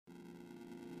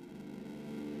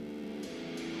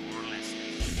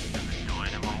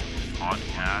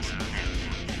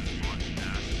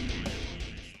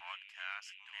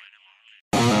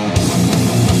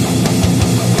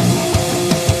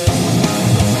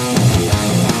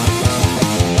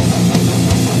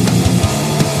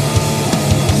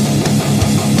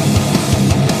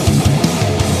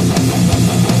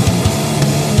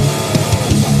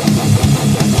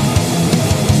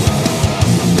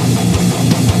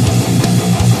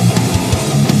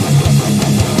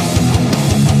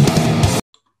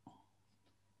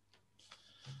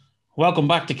Welcome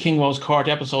back to KingWoes Court,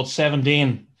 episode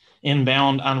 17,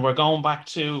 Inbound, and we're going back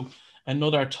to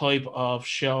another type of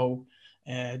show,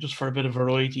 just for a bit of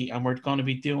variety, and we're going to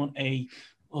be doing I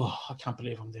can't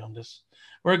believe I'm doing this.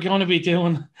 We're going to be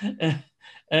doing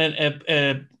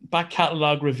a back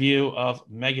catalogue review of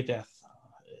Megadeth.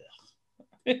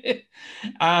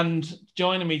 And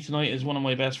joining me tonight is one of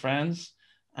my best friends,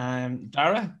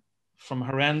 Dara from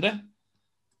Horrenda.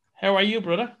 How are you,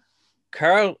 brother?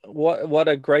 Carl, what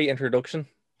a great introduction.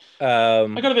 I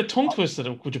got a bit tongue twisted,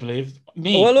 would you believe?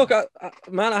 Me. Well, look,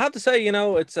 man, I have to say,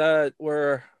 it's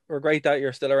we're great that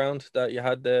you're still around, that you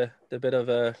had the bit of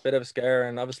a scare,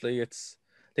 and obviously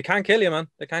they can't kill you, man.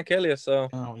 They can't kill you, so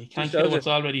you can't kill what's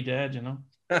already dead,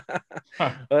 Well,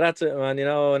 that's it, man.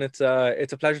 And it's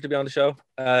a pleasure to be on the show.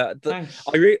 Thanks.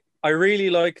 I really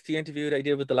liked the interview they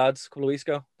did with the lads a couple of weeks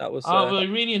ago. That was I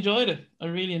really enjoyed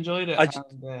it.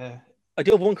 I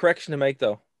do have one correction to make,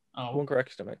 though. Oh. One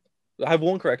correction to make. I have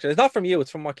one correction. It's not from you. It's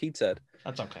from what Keith said.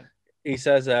 That's okay. He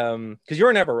says, because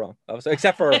you're never wrong, obviously,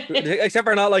 except for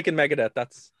not liking Megadeth.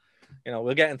 That's,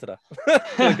 we'll get into that.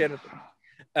 We'll get into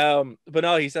that. But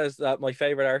no, he says that my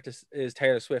favorite artist is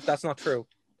Taylor Swift. That's not true.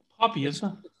 Poppy, isn't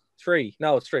it? It's 3.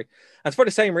 No, it's 3. And it's for the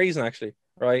same reason, actually.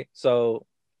 Right. So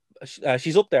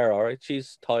she's up there. All right.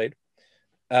 She's tied.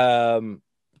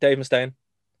 Dave Mustaine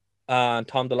and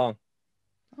Tom DeLonge.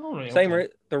 Oh, right, okay.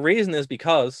 The reason is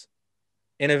because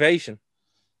innovation.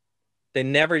 They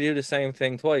never do the same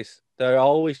thing twice. They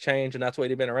always change, and that's why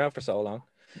they've been around for so long.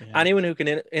 Yeah. Anyone who can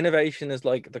innovation is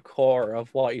like the core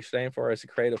of what you're staying for as a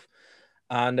creative,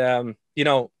 and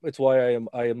it's why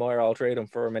I admire all three of them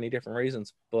for many different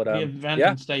reasons. But reinvent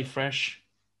and stay fresh.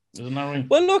 Isn't that right?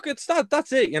 Well, look, it's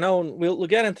that's it. And we'll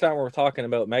get into that when we're talking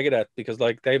about Megadeth, because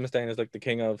like Dave Mustaine is like the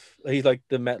king of. He's like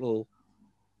the metal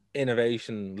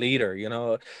innovation leader. You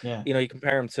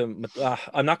compare him to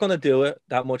I'm not going to do it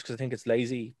that much because I think it's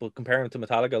lazy, but compare him to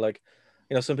Metallica, like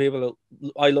some people,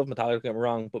 I love Metallica, don't get me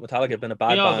wrong, but Metallica have been a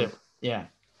bad band.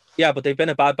 Yeah, but they've been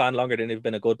a bad band longer than they've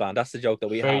been a good band. That's the joke that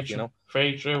we have.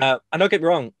 Very true. And don't get me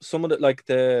wrong, some of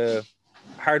the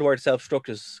hardwired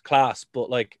self-structures class, but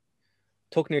like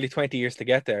took nearly 20 years to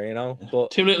get there,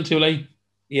 but too little too late.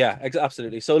 Yeah,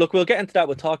 absolutely. So look, we'll get into that,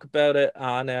 we'll talk about it,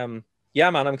 and yeah,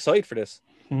 man, I'm excited for this.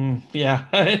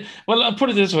 Yeah. Well, I'll put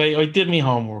it this way. I did my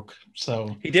homework.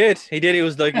 So he did. He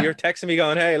was like, you're texting me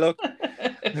going, hey, look,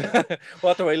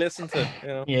 what do I listen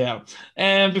to? Yeah.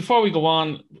 And before we go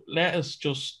on, let us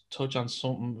just touch on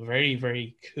something very,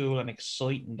 very cool and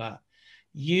exciting that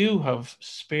you have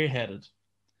spearheaded.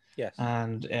 Yes.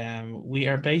 And we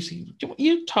are basically,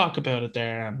 you talk about it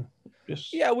there. And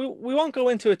yeah, we won't go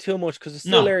into it too much because it's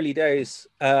still early days.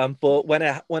 But when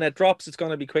it drops, it's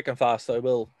going to be quick and fast. So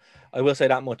I will say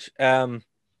that much.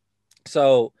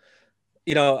 So,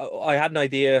 I had an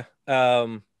idea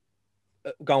going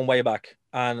way back,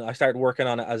 and I started working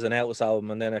on it as an Atlas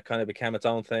album, and then it kind of became its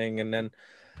own thing. And then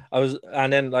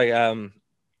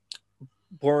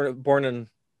born in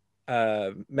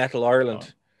Metal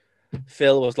Ireland.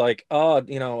 Phil was like, I love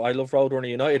Roadrunner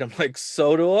United. I'm like,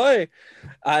 so do I.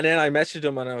 And then I messaged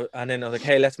him, and then I was like,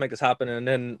 hey, let's make this happen. And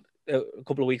then a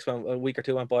week or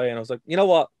two went by, and I was like, you know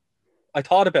what? I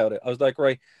thought about it. I was like,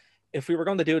 right, if we were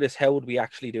going to do this, how would we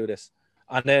actually do this?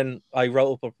 And then I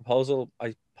wrote up a proposal.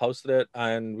 I posted it,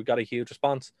 and we got a huge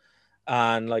response.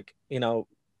 And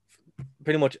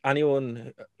pretty much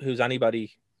anyone who's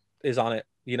anybody is on it,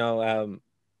 and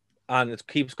it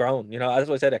keeps growing. As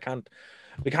I said,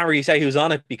 we can't really say who's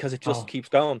on it because it just keeps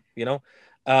going.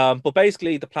 But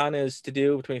basically the plan is to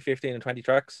do between 15 and 20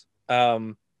 tracks.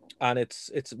 And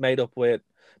it's made up with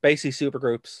basically super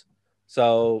groups.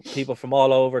 So people from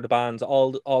all over the bands,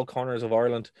 all corners of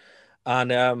Ireland.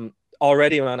 And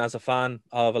already, man, as a fan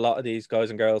of a lot of these guys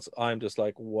and girls, I'm just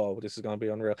like, whoa, this is going to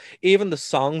be unreal. Even the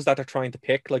songs that they're trying to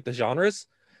pick, like the genres,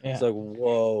 it's like,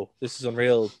 whoa, this is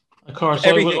unreal. Of course,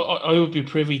 I would be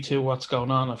privy to what's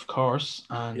going on, of course.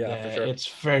 And for sure. It's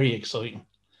very exciting,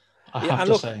 I have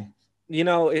to say.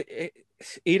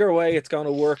 Either way, it's going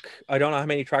to work. I don't know how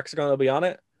many tracks are going to be on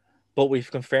it, but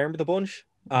we've confirmed the bunch.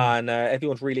 And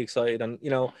everyone's really excited. And,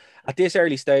 at this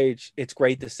early stage, it's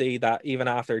great to see that even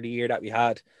after the year that we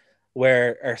had,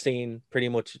 where our scene pretty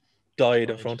much died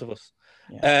in Right. front of us.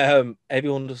 Yeah.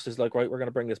 Everyone just is like, right, we're going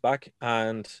to bring this back.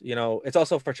 And, you know, it's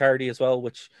also for charity as well,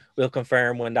 which we'll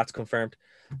confirm when that's confirmed.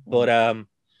 But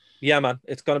yeah, man,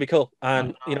 it's going to be cool.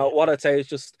 And, you know, what I'd say is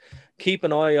just keep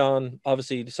an eye on,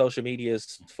 obviously, the social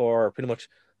medias for pretty much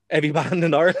every band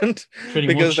in Ireland Pretty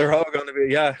because much. they're all going to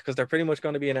be, yeah, because they're pretty much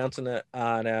going to be announcing it.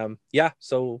 And yeah,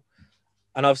 so,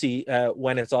 and obviously,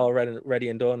 when it's all ready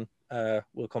and done,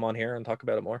 we'll come on here and talk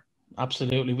about it more.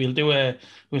 Absolutely.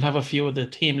 We'll have a few of the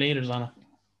team leaders on it.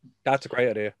 That's a great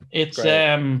idea. It's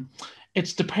Great.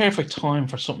 it's the perfect time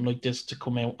for something like this to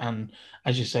come out and,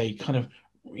 as you say, kind of,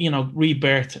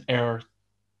 rebirth our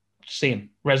scene,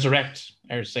 resurrect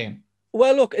our scene.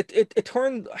 Well, look, it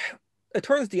turns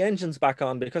the engines back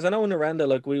on because I know in Narenda,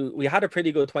 like we had a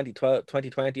pretty good 2012,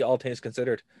 2020, all things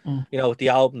considered, Mm. you know, with the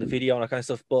album, the video, and that kind of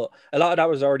stuff. But a lot of that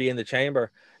was already in the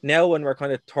chamber. Now, when we're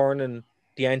kind of turning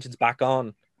the engines back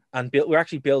on and we're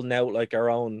actually building out like our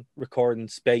own recording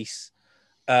space.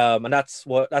 And that's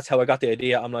how I got the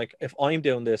idea. I'm like, if I'm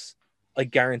doing this, I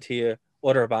guarantee you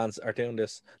other bands are doing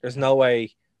this. There's no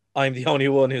way I'm the only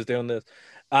one who's doing this.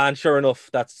 And sure enough,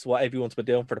 that's what everyone's been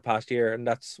doing for the past year, and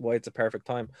that's why it's a perfect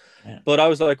time. Yeah. But I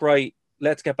was like, right,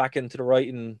 let's get back into the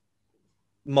writing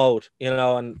mode, you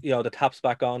know, and you know, the tap's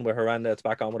back on with Horrenda, it's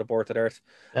back on with Aborted Earth.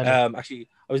 Actually,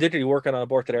 I was literally working on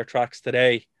Aborted Earth tracks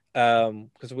today,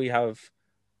 because we have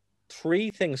 3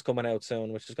 things coming out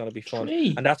soon, which is going to be fun.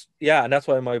 Three. And that's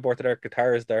why my Aborted Earth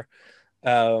guitar is there.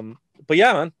 But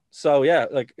yeah, man. So yeah,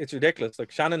 like it's ridiculous.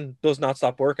 Like Shannon does not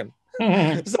stop working. So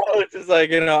it's just like,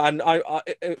 you know, and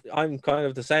I'm kind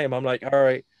of the same. I'm like, all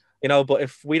right, you know, but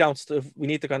if we don't, if we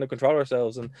need to kind of control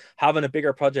ourselves, and having a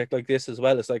bigger project like this as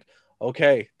well, it's like,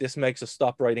 okay, this makes us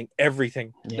stop writing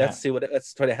everything. Yeah.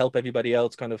 Let's try to help everybody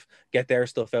else kind of get their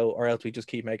stuff out, or else we just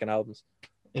keep making albums.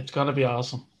 It's gonna be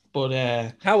awesome. But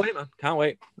can't wait, man. Can't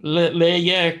wait.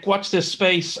 Yeah, watch this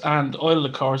space, and I'll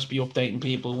of course be updating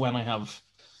people when I have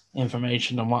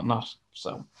information and whatnot.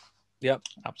 So yeah,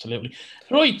 absolutely.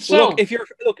 Right. So well, if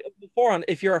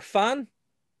you're a fan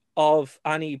of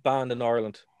any band in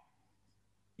Ireland,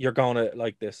 you're gonna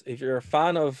like this. If you're a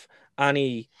fan of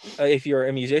if you're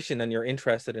a musician and you're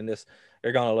interested in this,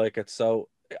 you're gonna like it. So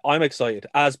I'm excited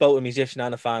as both a musician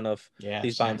and a fan of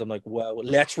these bands. I'm like, well,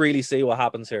 let's really see what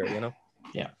happens here, you know?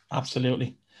 Yeah,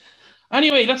 absolutely.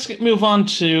 Anyway, let's move on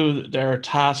to their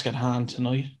task at hand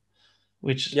tonight,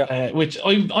 which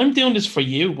I'm doing this for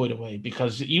you, by the way,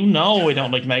 because I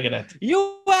don't like Megadeth.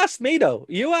 You asked me though.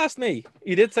 You asked me.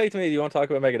 You did say to me, "Do you want to talk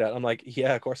about Megadeth?" I'm like,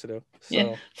 "Yeah, of course I do." So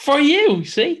yeah, for you,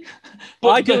 see. But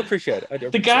I do appreciate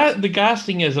it. The gas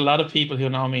thing is, a lot of people who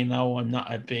know me know I'm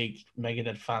not a big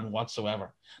Megadeth fan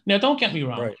whatsoever. Now, don't get me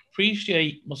wrong. Right. I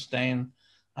appreciate Mustaine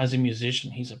as a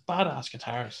musician. He's a badass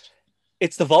guitarist.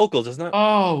 It's the vocals, isn't it?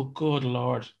 Oh, good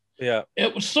Lord. Yeah.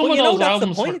 It was some of those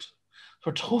albums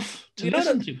were tough to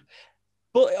listen to.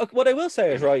 But what I will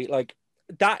say is, right, like,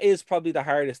 that is probably the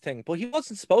hardest thing. But he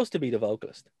wasn't supposed to be the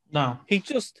vocalist. No. He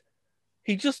just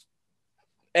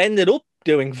ended up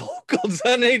doing vocals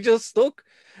and he just stuck.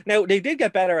 Now, they did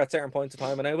get better at certain points of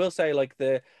time. And I will say, like,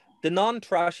 the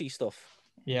non-trashy stuff.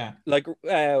 Yeah, like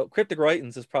Cryptic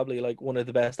Writings is probably like one of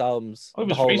the best albums. I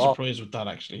was very surprised with that,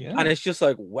 actually. Yeah, and it's just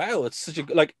like, wow, it's such a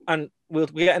like, and we'll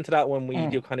get into that when we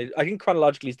do kind of. I think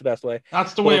chronologically is the best way.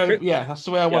 That's the way. That's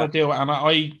the way I want to do it.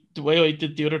 And the way I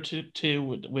did the other two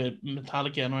with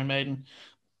Metallica and Iron Maiden,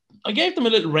 I gave them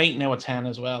a little rate now, a 10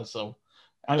 as well. So,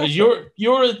 you're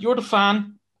the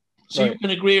fan, so you can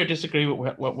agree or disagree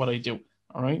with what I do.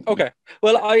 All right. Okay.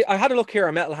 Well, I had a look here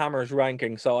at Metal Hammer's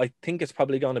ranking, so I think it's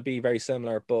probably going to be very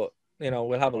similar, but you know,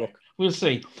 we'll have a look. We'll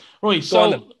see. Right.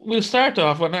 So we'll start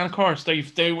off, and of course they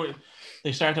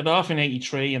started off in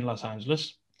 '83 in Los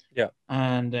Angeles. Yeah.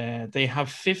 And they have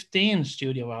 15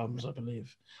 studio albums, I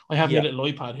believe. I have my little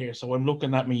iPad here, so I'm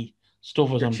looking at me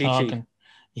stuff as I'm talking.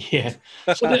 Yeah.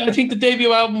 So I think the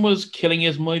debut album was "Killing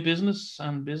Is My Business"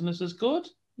 and "Business Is Good."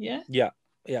 Yeah. Yeah.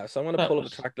 Yeah, so I'm going to pull up a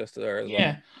track list there as well.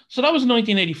 Yeah, so that was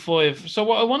 1985. So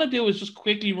what I want to do is just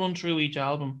quickly run through each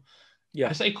album. Yeah,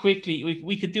 I say quickly.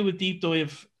 We could do a deep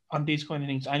dive on these kind of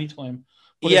things anytime.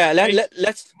 But yeah,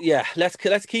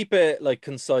 let's keep it like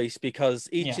concise because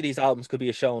each of these albums could be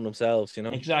a show in themselves, you know.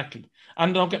 Exactly,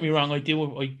 and don't get me wrong, I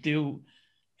do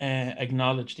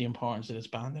acknowledge the importance of this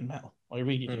band in metal. I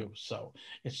really do. So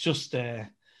it's just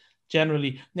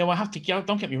generally now I have to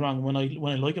don't get me wrong. When I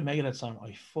like a Megadeth song,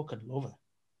 I fucking love it.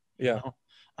 Yeah. You know?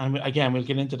 And again, we'll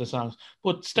get into the songs.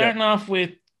 But starting off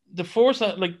with the first,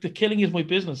 like "The Killing Is My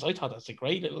Business," I thought that's a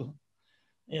great little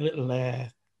thing.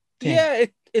 Yeah,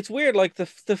 it's weird. Like the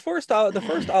first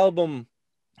album,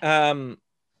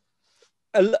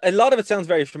 a lot of it sounds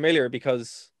very familiar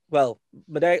because, well,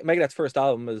 Megadeth's first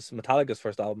album is Metallica's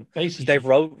first album. Dave Basically,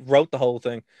 wrote the whole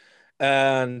thing,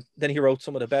 and then he wrote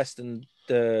some of the best in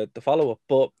the follow up.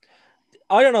 But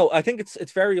I don't know. I think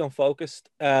it's very unfocused.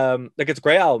 Like it's a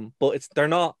great album, but they're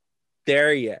not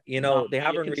there yet. You no, know, they you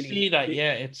haven't can really see that.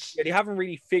 Yeah, it's yeah, they haven't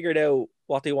really figured out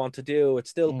what they want to do.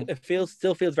 mm,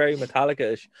 Still feels very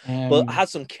Metallica-ish, but it um has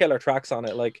some killer tracks on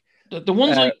it. Like the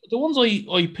ones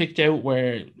I picked out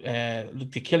were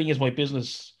the Killing Is My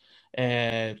Business,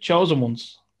 chosen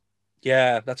ones.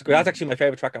 yeah, that's great. Uh, That's actually my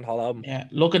favorite track on the whole album. yeah,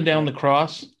 Looking Down Yeah, the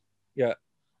Cross yeah,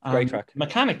 great and track.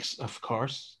 Mechanics, of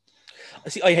course.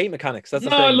 See, I hate Mechanics. That's the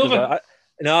No, I thing love because it.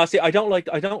 I no, see, I don't like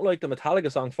the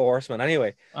Metallica song for Horseman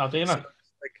anyway. Oh, do you So know?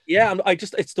 like, yeah, I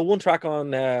just it's the one track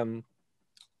on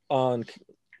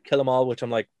Kill 'Em All, which I'm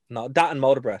like, no, that and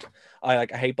Motor Breath. I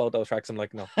hate both those tracks. I'm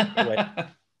like, no, wait.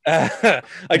 Yeah.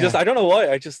 I don't know why.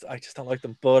 I just don't like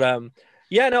them. But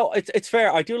yeah, no, it's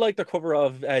fair. I do like the cover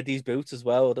of These Boots as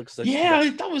well because I just think Yeah,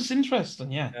 that's that was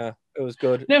interesting. Yeah. yeah, it was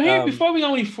good. Now, here, before we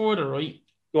go any further, right?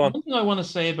 Go on. One thing I want to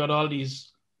say about all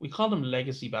these, we call them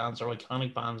legacy bands or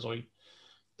iconic bands, right?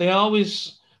 They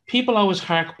always, people always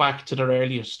hark back to their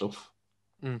earlier stuff,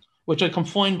 Mm. which I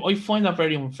find that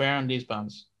very unfair in these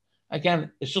bands.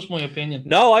 Again, it's just my opinion.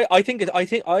 No, I think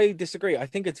I disagree. I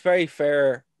think it's very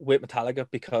fair with Metallica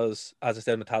because, as I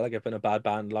said, Metallica have been a bad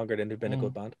band longer than they've been a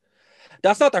good Mm, band.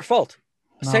 That's not their fault.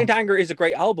 Saint no, Anger is a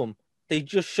great album. They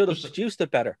just should have just produced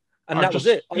it better, and or that was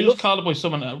just it. I you just love call it by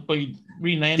someone by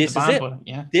renamed the this is band, it. but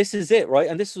yeah, This is it, right?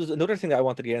 And this was another thing that I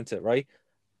wanted to get into, right?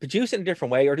 Produce it in a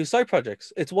different way or do side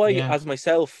projects. It's why, yeah, as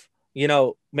myself,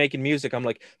 making music, I'm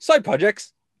like, side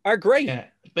projects are great. yeah,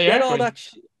 they Get are all great. that,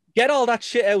 get all that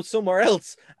shit out somewhere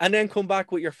else, and then come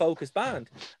back with your focused band.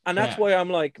 And that's Yeah, why I'm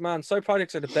like, man, side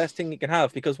projects are the best thing you can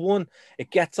have because one, it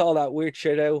gets all that weird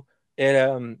shit out.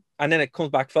 And then it comes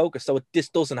back focused. So this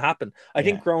doesn't happen. I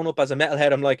think yeah, growing up as a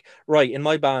metalhead, I'm like, right, in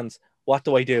my bands, what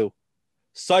do I do?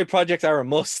 Side projects are a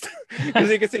must because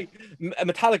you can see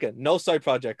Metallica, no side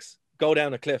projects, go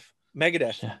down a cliff.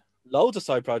 Megadeth, yeah. loads of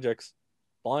side projects,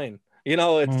 fine.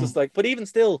 It's just Mm. like, but even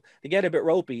still, they get a bit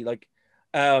ropey. Like,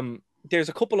 there's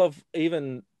a couple of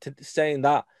even saying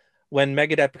that when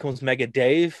Megadeth becomes Mega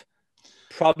Dave,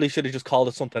 probably should have just called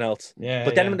it something else. Yeah,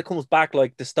 But then yeah, when it comes back,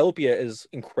 like Dystopia is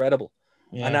incredible,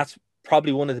 and yeah. that's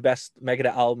probably one of the best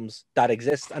Megadeth albums that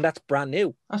exists, and that's brand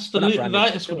new. That's Well, not brand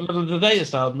new. the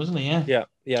latest album, isn't it? Yeah.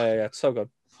 Yeah. It's so good.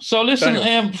 So But listen,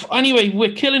 anyway, anyway,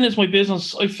 with Killing Is My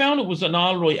Business, I found it was an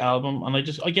all right album, and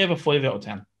I gave it 5 out of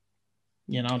 10.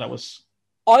 That was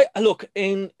I look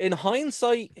in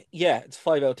hindsight, yeah, it's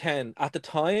 5 out of 10. At the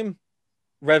time,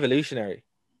 revolutionary.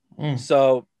 mm,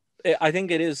 So I think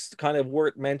it is kind of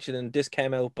worth mentioning. This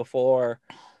came out before,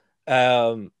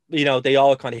 they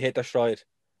all kind of hit their stride.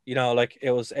 Like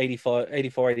it was 85,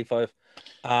 84, 85,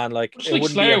 and like it's it like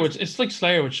wouldn't be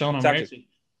Slayer with Sean and exactly, Mercy,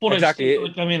 but I still exactly.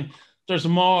 like. I mean, there's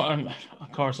more.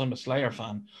 Of course, I'm a Slayer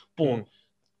fan, but Mm.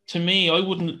 to me, I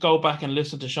wouldn't go back and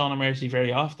listen to Sean and Mercy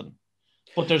very often.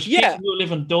 But there's Yeah, people who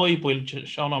live and die by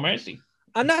Sean and Mercy.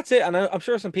 and that's it. And I'm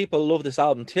sure some people love this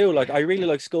album too. Like I really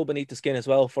like Skull Beneath the Skin as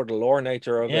well for the lore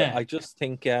nature of it. Yeah, I just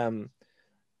think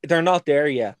they're not there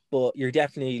yet, but you're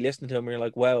definitely listening to them and you're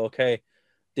like, wow, okay,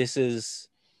 this is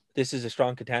a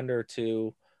strong contender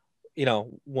to,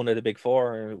 one of the big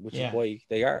four, which is yeah. why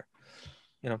they are,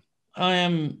 you know.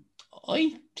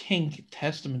 I think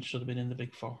Testament should have been in the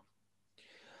big four.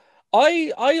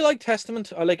 I like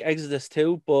Testament, I like Exodus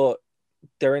too, but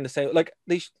they're in the same like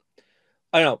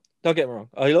I don't know, don't get me wrong.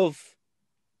 I love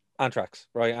Anthrax,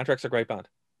 right? Anthrax are a great band.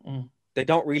 Mm. They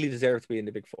don't really deserve to be in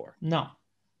the big four. No.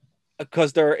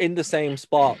 Because they're in the same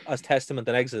spot as Testament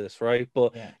and Exodus, right?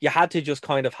 But Yeah. you had to just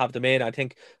kind of have them in. I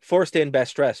think first in,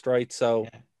 best dressed, right? So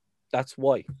Yeah. that's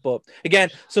why. But again,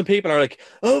 some people are like,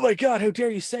 "Oh my god, how dare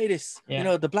you say this?"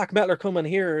 Yeah. The black metal are coming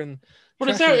here and But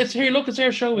trashing it's here. Look, it's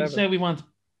our show. We can whatever. say we want.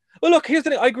 Well, look, here's the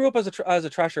thing. I grew up as a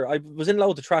trasher. I was in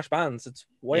loads of trash bands. It's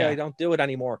why I Yeah. don't do it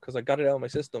anymore because I got it out of my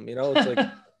system. It's like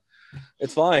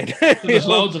it's fine. There's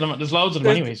loads of them. There's loads of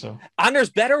them There's- anyway. So. And there's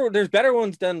better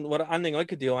ones than what anything I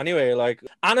could do anyway. Like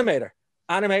Animator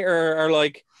are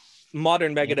like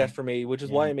modern Megadeth Yeah. for me, which is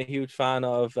Yeah. why I'm a huge fan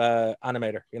of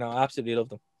Animator. I absolutely love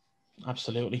them.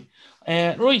 Absolutely.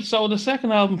 Right. So the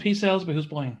second album, Peace Elsby, who's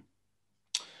buying?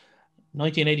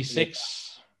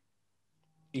 1986.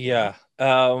 Yeah.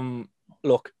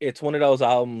 Look, it's one of those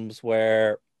albums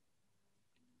where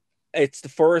it's the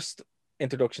first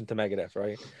introduction to Megadeth,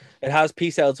 right? It has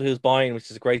Peace Out to Who's Buying, which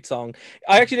is a great song.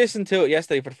 I actually listened to it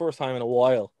yesterday for the first time in a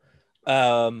while.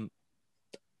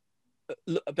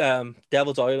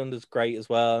 Devil's Island is great as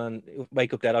well, and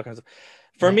Wake Up Dead, all kinds of.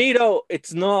 For Yeah. me though,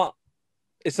 it's not.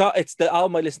 It's not. It's the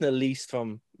album I listen to least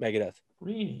from Megadeth.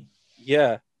 Really?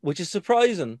 Yeah, which is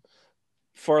surprising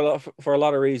for a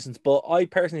lot of reasons. But I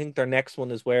personally think their next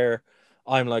one is where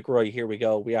I'm like, right, here we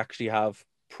go. We actually have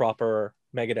proper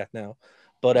Megadeth now.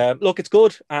 But look, it's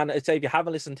good, and it's if you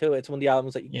haven't listened to it, it's one of the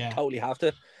albums that you Yeah. totally have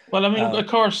to. Well, I mean, Um, of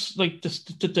course, like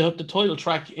the title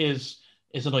track is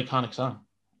an iconic song.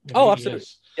 It oh, really absolutely.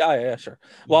 is. Yeah, sure.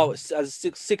 You Well, know, as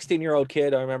a 16-year-old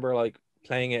kid, I remember like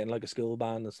playing it in like a school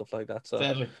band and stuff like that. So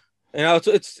deadly.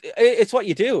 it's what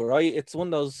you do, right? It's one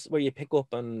of those where you pick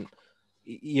up and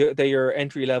they're your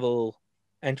entry level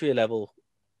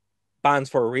bands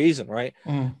for a reason, right?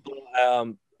 Mm.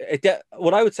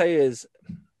 What I would say is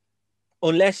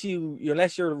unless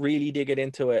you're really digging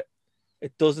into it,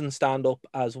 it doesn't stand up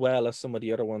as well as some of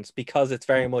the other ones because it's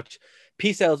very much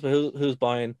Peace Out, but who's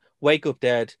buying, Wake Up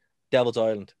Dead, Devil's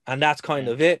Island, and that's kind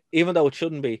Yeah. of it. Even though it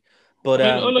shouldn't be, but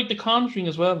I like The Conjuring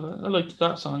as well. I liked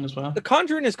that song as well. The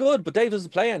Conjuring is good, but Dave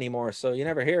doesn't play anymore, so you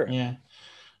never hear it. Yeah.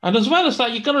 And as well as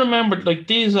that, you got to remember, like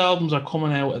these albums are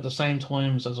coming out at the same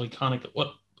times as iconic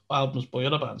what albums by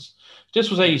other bands. This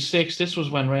was Yeah, '86. This was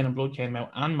when Rain and Blood came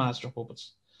out and Master of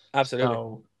Puppets. absolutely.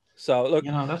 So So look,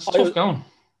 that's tough going.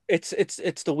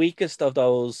 it's the weakest of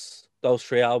those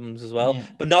three albums as well, Yeah.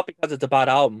 but not because it's a bad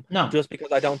album, No. just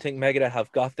because I don't think Megadeth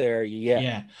have got there yet.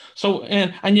 Yeah. So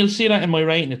and you'll see that in my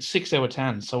rating. It's 6 out of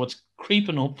 10. So it's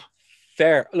creeping up.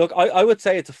 Fair. Look, I would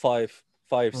say it's a five,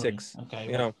 Right. 6. Okay.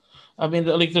 You Well, know, I mean,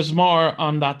 like there's more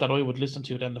on that I would listen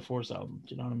to than the first album.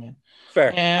 Do you know what I mean?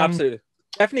 fair, absolutely,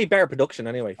 definitely better production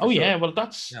anyway, for Oh sure. yeah. Well,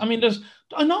 that's. Yeah. I mean,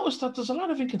 I noticed that there's a lot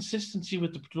of inconsistency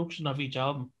with the production of each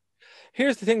album.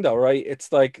 Here's the thing, though, right?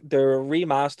 It's like the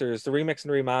remasters, the remix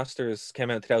and remasters came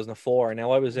out in 2004.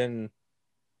 Now I was in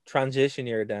transition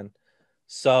year then,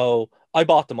 so I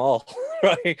bought them all,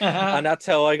 right? And that's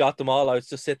how I got them all. I would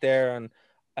just sit there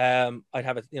and I'd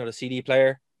have the CD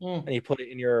player, Mm. and you put it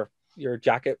in your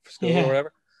jacket for school or Yeah.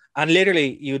 whatever. And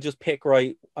literally, you would just pick,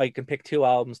 right. I can pick 2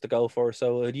 albums to go for,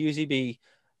 so it'd usually be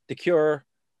The Cure,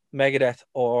 Megadeth,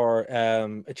 or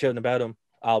A Chilling About Them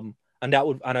album, and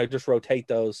I just rotate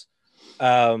those.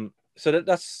 So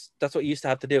that's what you used to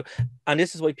have to do, and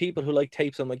this is why people who like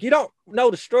tapes, I'm like, you don't know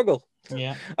the struggle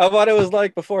Yeah. of what it was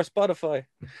like before Spotify.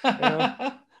 You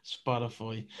know?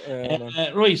 Spotify.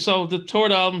 Man. Right. So the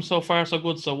third album so far so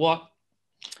good. So what?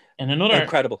 And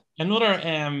Incredible. another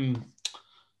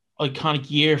iconic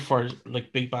year for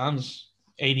like big bands.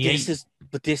 88.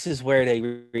 This is where they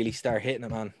really start hitting it,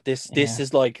 man. This Yeah.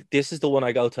 is the one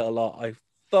I go to a lot. I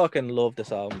fucking love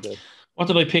this album, dude. What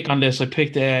did I pick on this? I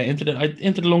picked Into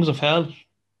the Lungs of Hell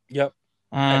Yep.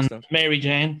 and Excellent. Mary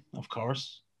Jane, of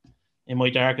course, In My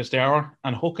Darkest Hour,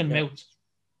 and Hook and Yeah. Mouth.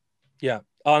 Yeah.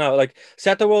 Oh no, like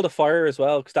Set the World Afire as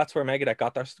well, because that's where Megadeth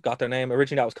got their name.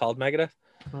 Originally that was called Megadeth.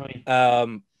 Right.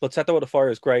 But Set the World Afire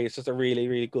is great. It's just a really,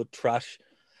 really good trash,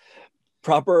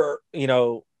 proper,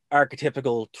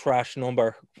 archetypical trash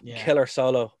number, Yeah. killer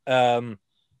solo.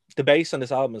 The bass on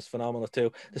this album is phenomenal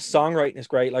too. The songwriting is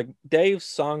great. Like Dave's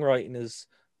songwriting is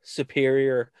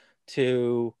superior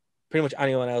to pretty much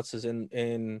anyone else's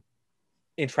in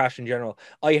trash in general.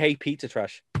 I hate pizza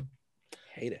trash.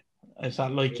 Hate it. Is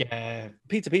that like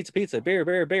Pizza, beer.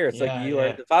 It's like you are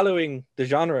yeah. devaluing the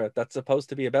genre that's supposed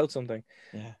to be about something.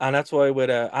 Yeah. And that's why with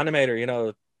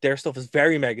Animator, their stuff is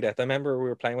very Megadeth. I remember we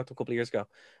were playing with them a couple of years ago,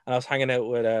 and I was hanging out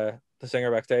with the singer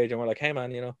backstage, and we're like, hey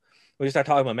man, we just started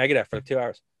talking about Megadeth for like 2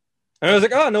 hours. And I was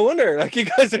like, oh, no wonder. Like, you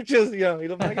guys are just, you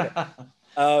love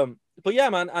Megadeth. But yeah,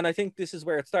 man. And I think this is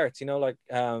where it starts,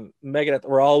 Megadeth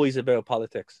were always about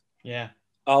politics. Yeah.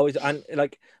 Always. And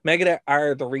like, Megadeth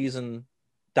are the reason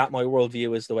that my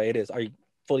worldview is the way it is. I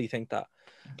fully think that.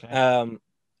 Okay.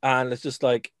 And it's just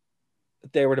like,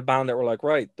 they were the band that were like,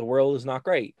 right, the world is not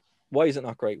great. Why is it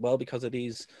not great? Well, because of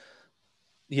these,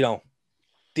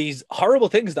 these horrible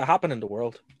things that happen in the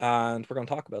world. And we're going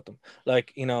to talk about them.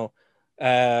 Like,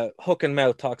 Hook and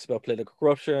Mouth talks about political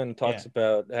corruption, talks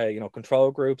about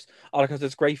control groups, all that kinds of.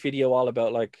 This great video all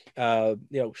about like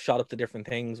shot up to different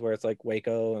things where it's like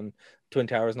Waco and Twin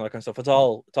Towers and all that kind of stuff. It's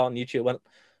all on YouTube. Well,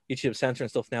 YouTube censoring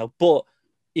stuff now, but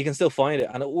you can still find it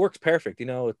and it works perfect.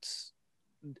 It's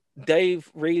Dave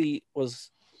really was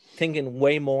thinking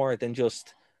way more than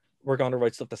just we're going to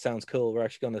write stuff that sounds cool. We're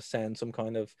actually going to send some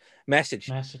kind of message.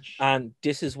 And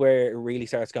this is where it really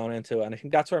starts going into it. And I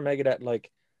think that's where Megadeth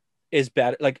is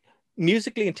better, like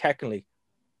musically and technically.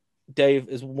 Dave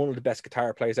is one of the best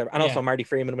guitar players ever. And Yeah. also Marty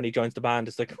Freeman, when he joins the band,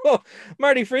 it's like, oh,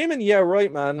 Marty Freeman? Yeah,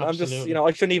 right, man. Absolutely. I'm just, you know,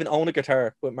 I shouldn't even own a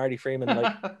guitar with Marty Freeman,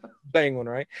 like, playing one,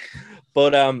 right?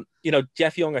 But, you know,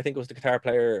 Jeff Young, I think, was the guitar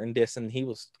player in this, and he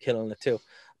was killing it too.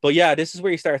 But yeah, this is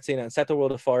where you start seeing it. And Set the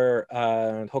World Afire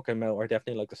and Hook and Mouth are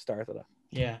definitely like the start of that.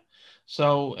 Yeah.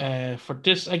 So for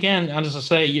this, again, and as I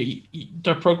say,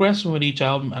 they're progressing with each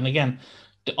album. And again,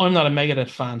 I'm not a Megadeth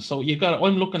fan, so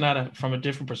I'm looking at it from a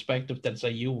different perspective than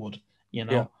say you would, you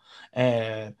know.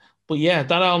 Yeah. But yeah,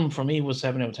 that album for me was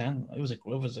 7 out of 10. It was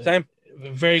a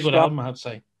very good album, I have to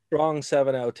say. Strong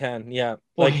 7 out of 10. Yeah.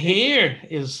 But here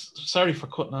is, sorry for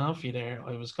cutting off you there.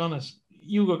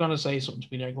 You were gonna say something to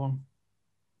me there. Go on.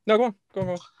 No, go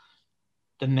on.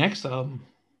 The next album.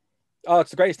 Oh, it's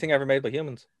the greatest thing ever made by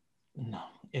humans. No,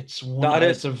 it's one.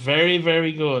 It's a very,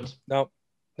 very good. No,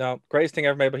 greatest thing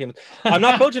ever made by humans. I'm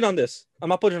not budging on this.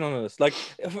 Like,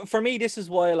 for me, this is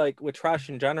why, like, with trash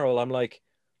in general, I'm like,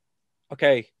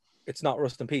 okay, it's not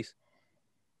Rust in Peace.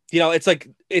 You know, it's like,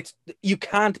 you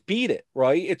can't beat it,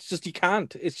 right? It's just, you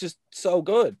can't. It's just so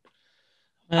good.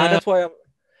 And that's why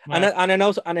and I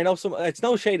know some, it's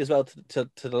no shade as well to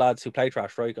the lads who play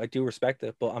trash, right? I do respect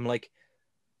it, but I'm like,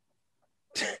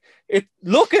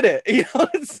 look at it, you know,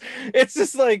 it's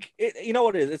just like, you know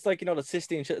what it is, it's like, you know, the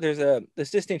Sistine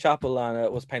Chapel, and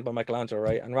it was painted by Michelangelo,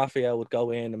 right? And Raphael would go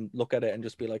in and look at it and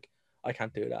just be like, I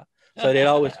can't do that. So they'd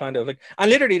always kind of like, and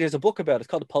literally there's a book about it, it's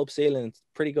called The Pope's Ceiling. It's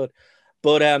pretty good.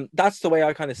 But that's the way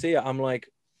I kind of see it. I'm like,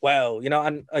 wow, you know,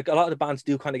 and like a lot of the bands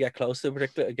do kind of get close to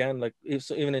predict it again, like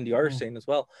even in the Irish scene as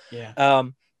well. Yeah.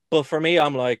 But for me,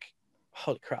 I'm like,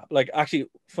 holy crap. Like, actually,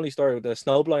 funny story with the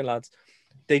Snowblind lads,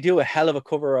 they do a hell of a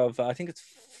cover of, I think it's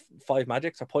Five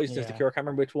Magics or Poison is the Cure. I can't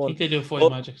remember which one. I think they do Five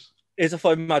Magics. It's a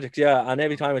Five Magics, yeah. And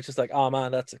every time it's just like, oh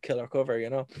man, that's a killer cover, you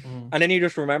know. And then you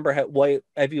just remember why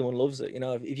everyone loves it, you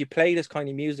know. If you play this kind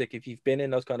of music, if you've been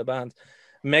in those kind of bands,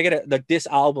 Megadeth, like, this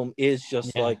album is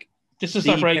just like, this is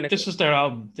their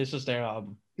album. This is their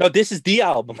album. No, this is the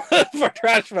album for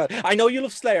trash fan. I know you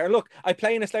love Slayer. Look, I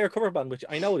play in a Slayer cover band, which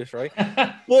I know this, right?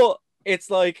 But it's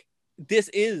like, this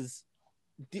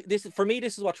for me,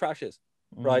 this is what trash is,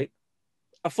 right?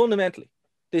 Fundamentally,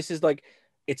 this is like,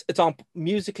 it's on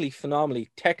musically phenomenally,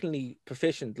 technically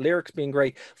proficient, lyrics being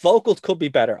great, vocals could be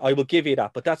better, I will give you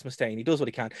that, but that's Mustaine. He does what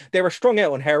he can. They were strung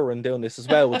out on heroin doing this as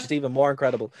well, which is even more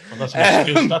incredible. Well,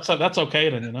 that's okay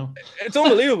then, you know. It's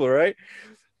unbelievable, right?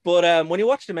 But when you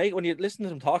watch them, when you listen to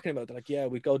them talking about it, they're like, yeah,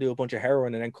 we go do a bunch of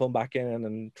heroin and then come back in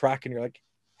and track, and you're like,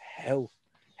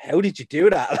 how did you do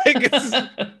that? Like, it's,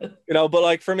 you know. But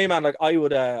like, for me, man, like, I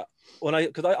would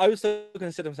because I would still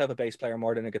consider myself a bass player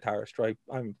more than a guitarist, right?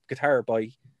 I'm guitar by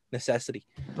necessity,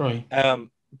 right?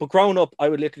 But growing up, I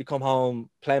would literally come home,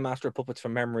 play Master of Puppets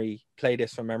from memory, play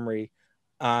this from memory,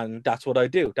 and that's what I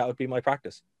do. That would be my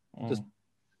practice. Just,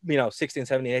 you know, 16,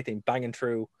 17, 18, banging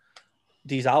through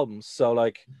these albums. So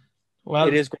like, well,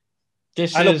 it is great.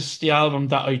 This is the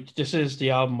album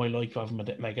I like of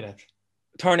Megadeth.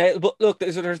 Tornado, but look,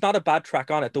 there's not a bad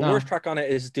track on it. The worst track on it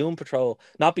is Doom Patrol,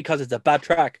 not because it's a bad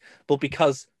track, but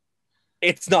because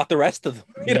it's not the rest of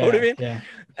them. You know what I mean? Yeah.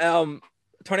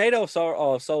 Tornado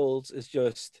of Souls is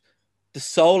just the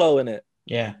solo in it.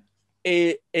 Yeah.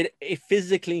 It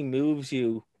physically moves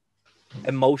you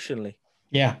emotionally.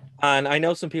 Yeah. And I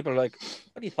know some people are like,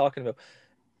 what are you talking about?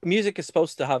 Music is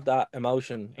supposed to have that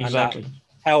emotion exactly. and that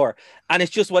power. And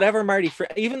it's just whatever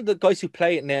even the guys who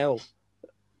play it now,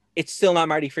 it's still not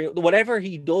Marty Freeman. Whatever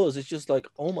he does, it's just like,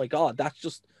 oh my God, that's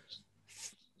just,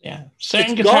 yeah.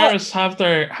 Certain guitarists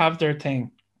have their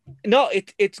thing. No,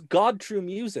 it's God through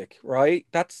music, right?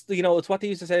 That's, you know, it's what they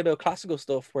used to say about classical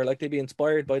stuff, where like they'd be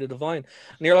inspired by the divine,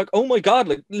 and you're like, oh my God,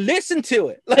 like, listen to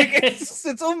it, like, it's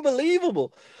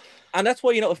unbelievable. And that's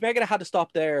why, you know, if Megadeth had to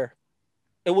stop there,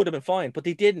 it would have been fine, but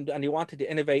they didn't, and they wanted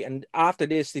to innovate. And after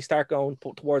this, they start going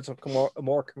towards a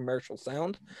more commercial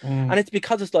sound, and it's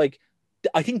because it's like,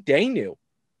 I think they knew,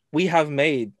 we have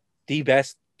made the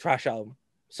best trash album,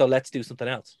 so let's do something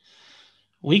else.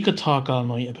 We could talk all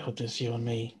night about this, you and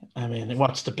me. I mean,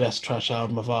 what's the best trash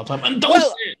album of all time? And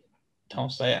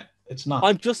don't say it. It's not.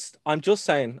 I'm just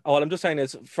saying. All I'm just saying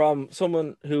is, from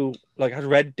someone who like has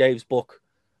read Dave's book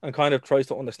and kind of tries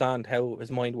to understand how his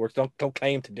mind works. Don't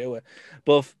claim to do it,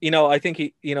 but you know, I think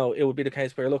it would be the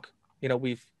case where, look, you know,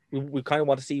 we kind of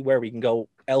want to see where we can go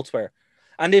elsewhere.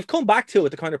 And they've come back to it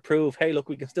to kind of prove, hey, look,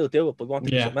 we can still do it, but we want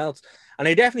to do something else. And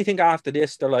I definitely think after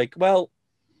this, they're like, well,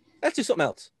 let's do something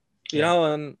else. You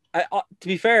know, and to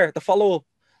be fair, the follow-up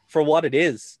for what it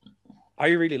is, I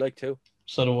really like too.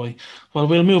 So do I. Well,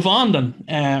 we'll move on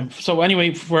then. So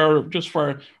anyway, for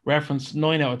reference,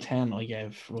 9 out of 10 I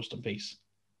gave Rust in Peace.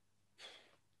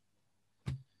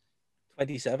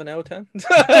 27 out of 10.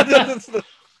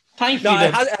 Thankfully,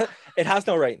 No, it has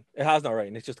no rating. It has no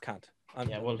rating. It just can't.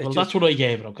 Well, that's what I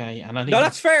gave it. Okay, and I think no,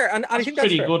 that's fair, and I think that's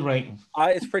pretty fair. good rating.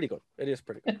 It's pretty good. It is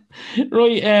pretty good.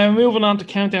 Right, moving on to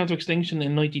Countdown to Extinction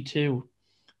in '92.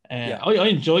 Yeah. I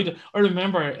enjoyed it. I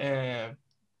remember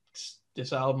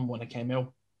this album when it came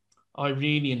out. I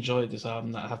really enjoyed this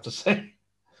album, I have to say.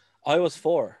 I was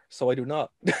 4, so I do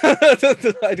not.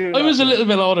 I was a little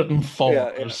bit older than 4.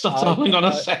 Yeah, That's all I'm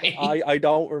gonna say. I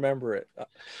don't remember it,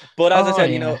 but as I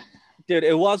said, dude,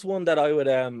 it was one that I would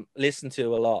listen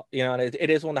to a lot. And it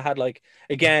is one that had, like,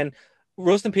 again,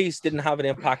 Rust in Peace didn't have an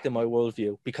impact in my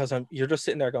worldview because you're just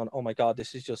sitting there going, oh my god,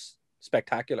 this is just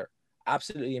spectacular,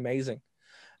 absolutely amazing.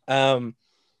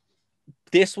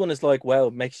 This one is like, well,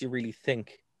 it makes you really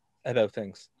think about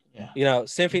things. Yeah.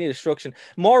 Symphony of Destruction,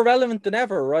 more relevant than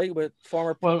ever, right? With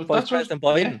former Vice President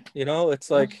Biden.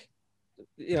 It's like,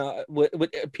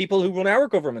 with people who run our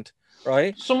government,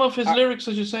 right? Some of his lyrics,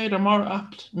 as you say, they're more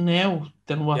apt now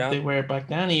than what they were back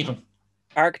then, even.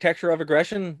 Architecture of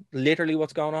Aggression, literally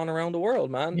what's going on around the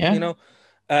world, man. Yeah.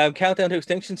 Countdown to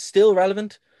Extinction, still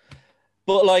relevant.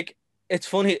 But, like, it's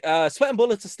funny. Sweat and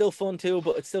Bullets is still fun too,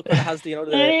 but it still kind of has the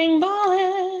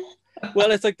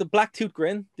well, it's like the Black Tooth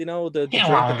Grin, the drink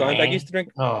that Dimebag used to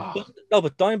drink. Oh.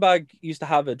 But Dimebag used to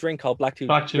have a drink called Black Tooth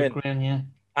Grin, yeah.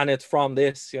 And it's from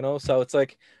this, so it's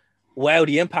like, wow,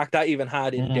 the impact that even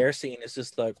had in their scene is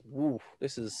just like, woo,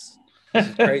 this is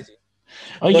crazy.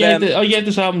 I gave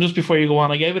this album, just before you go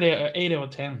on, I gave it an 8 out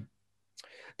of 10.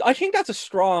 I think that's a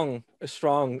strong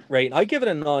rating. I give it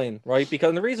a 9, right?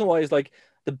 Because the reason why is, like,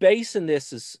 the bass in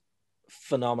this is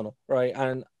phenomenal, right?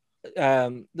 And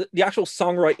the actual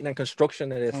songwriting and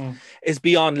construction of this is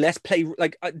beyond. Let's play,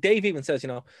 like Dave even says,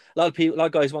 a lot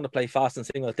of guys want to play fast and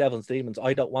sing with Devil's Demons.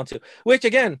 I don't want to, which,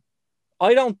 again,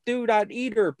 I don't do that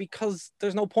either, because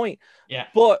there's no point. Yeah.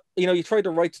 But you try to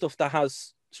write stuff that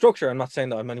has structure. I'm not saying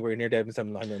that I'm anywhere near Devil's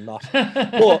Demons. I'm not.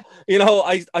 But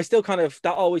I still kind of,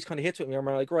 that always kind of hits with me. I'm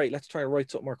like, right, let's try to write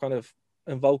something or kind of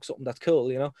invoke something that's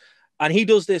cool. And he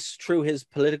does this through his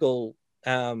political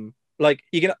like,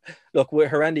 you can look with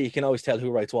Herendi, you can always tell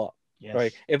who writes what. Yes.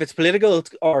 Right? If it's political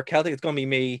or Celtic, it's gonna be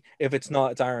me. If it's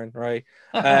not, it's Aaron, right?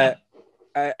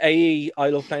 AE, I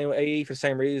love playing with AE for the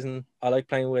same reason. I like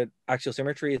playing with Axial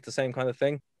Symmetry. It's the same kind of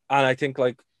thing. And I think,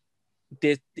 like,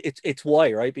 this, it's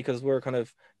why, right? Because we're kind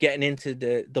of getting into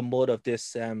the mud of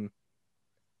this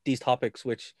these topics,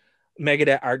 which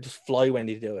Megadeth are just fly when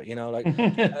they do it, like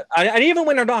and even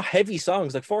when they're not heavy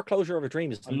songs, like Foreclosure of a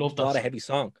Dream is not a heavy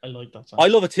song. I like that song. I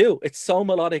love it too. It's so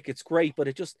melodic, it's great, but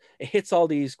it hits all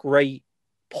these great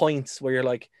points where you're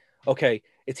like, okay,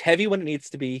 it's heavy when it needs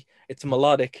to be, it's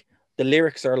melodic, the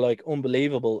lyrics are, like,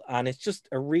 unbelievable, and it's just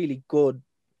a really good,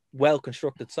 well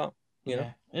constructed song.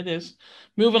 Yeah, it is.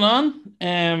 Moving on,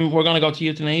 we're gonna go to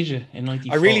Euthanasia in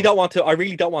 '94. I really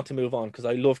don't want to move on because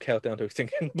I love Countdown to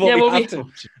Extinction. But we have to.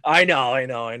 I know.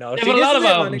 They have a lot of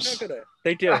albums.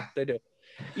 They do.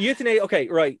 Euthanasia. Okay,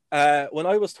 right. When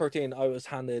I was 13, I was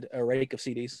handed a rake of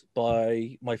CDs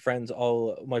by my friend's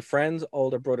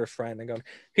older brother's friend, and going,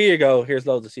 "Here you go. Here's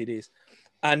loads of CDs,"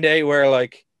 and they were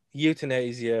like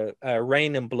Euthanasia,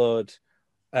 Rain and Blood,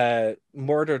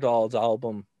 Murder Dolls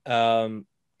album,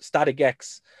 Static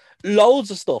X, loads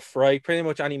of stuff, right? Pretty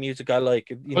much any music I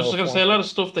like. I was going to say a lot of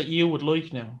stuff that you would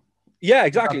like now. Yeah,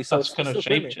 exactly. So that's kind of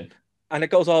shaped it. And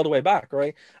it goes all the way back,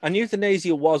 right? And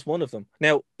Euthanasia was one of them.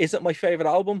 Now, is it my favorite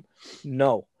album?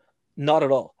 No, not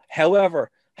at all. However,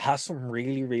 has some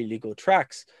really, really good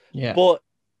tracks. Yeah. But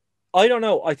I don't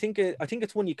know. I think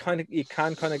it's one you can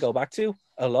kind of go back to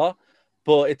a lot,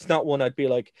 but it's not one I'd be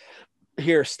like,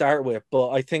 here, start with.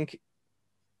 But I think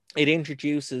it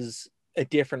introduces a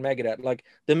different Megadeth. Like,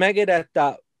 the Megadeth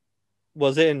that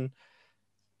was in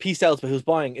Peace Elspeth Who's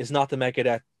Buying is not the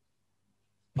Megadeth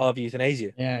of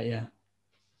Euthanasia. Yeah.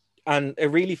 And I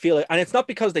really feel it. And it's not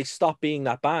because they stopped being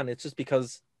that band. It's just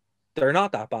because they're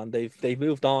not that band. They've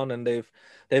moved on, and they've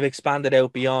expanded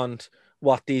out beyond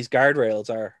what these guardrails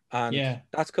are. And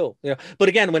that's cool. But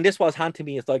again, when this was handed to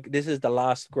me, it's like, this is the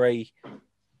last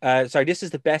this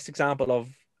is the best example of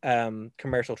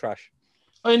commercial trash.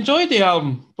 I enjoyed the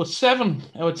album, but 7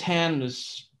 out of 10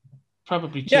 is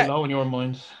probably too low in your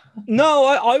mind. No,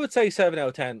 I would say 7 out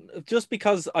of 10, just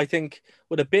because I think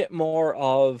with a bit more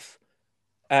of,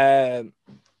 like,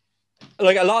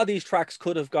 a lot of these tracks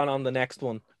could have gone on the next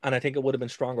one, and I think it would have been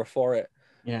stronger for it.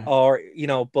 Yeah. Or,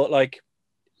 but, like,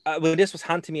 when this was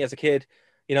handed to me as a kid,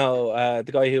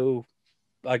 the guy who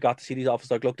I got the CDs off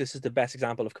was like, look, this is the best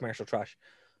example of commercial trash,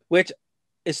 which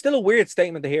is still a weird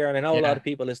statement to hear. And I know a lot of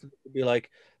people listen to be like,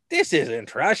 this isn't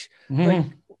trash. Mm-hmm. Like,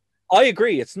 I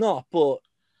agree, it's not, but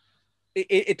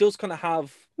it does kind of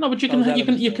have No, but those elements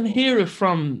you to it. can hear it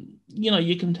from,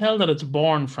 you can tell that it's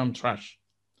born from thrash.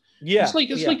 Yeah, It's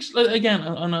yeah. like again,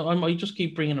 and I just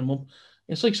keep bringing them up.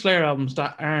 It's like Slayer albums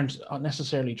that aren't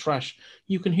necessarily trash.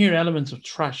 You can hear elements of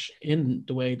trash in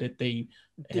the way that they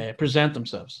The, present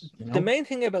themselves. the main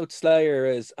thing about Slayer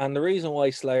is, and the reason why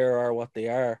Slayer are what they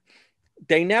are,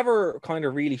 they never kind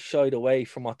of really shied away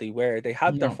from what they were. They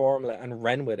had their No, formula and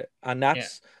ran with it, and yeah,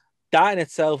 that in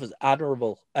itself is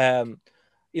admirable.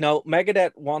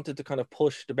 Megadeth wanted to kind of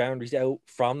push the boundaries out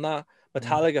from that.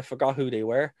 Metallica forgot who they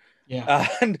were, yeah,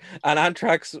 and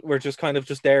Anthrax were just kind of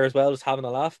just there as well, just having a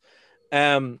laugh.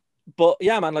 But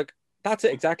yeah, man, like that's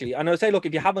it exactly. And I would say, look,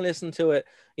 if you haven't listened to it,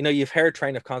 you've heard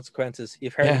Train of Consequences,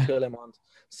 you've heard yeah. Until I'm On,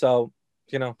 so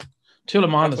Till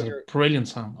I'm On that's is what a you're. brilliant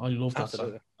song. I love that song.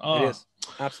 Absolutely, it Oh, is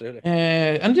absolutely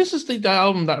and this is the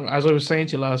album that, as I was saying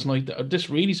to you last night, this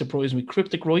really surprised me.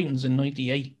 Cryptic Writings in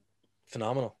 '98.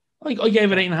 phenomenal. I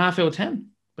gave it 8.5 out of 10.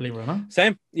 Believe it or not.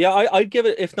 Same. Yeah, I'd give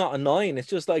it, if not a 9. It's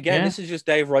just like, again, Yeah, this is just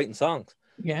Dave writing songs,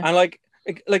 yeah, and I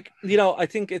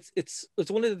think it's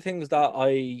one of the things that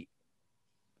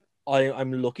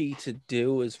I'm lucky to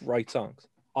do is write songs.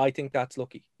 I think that's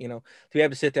lucky. To be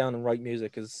able to sit down and write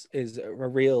music is a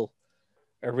real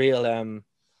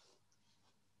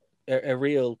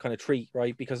kind of treat,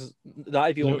 right? Because not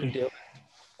everyone can absolutely. do it,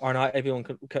 or not everyone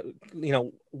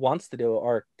wants to do it,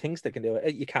 or thinks they can do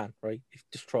it. You can, right?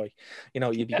 Just try.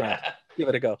 You'd be grand. Give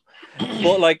it a go.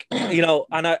 But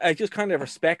and I just kind of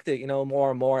respect it, more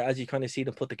and more as you kind of see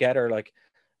them put together, like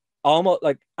almost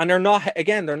like, and they're not,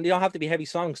 again, they don't have to be heavy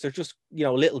songs. They're just,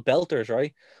 little belters,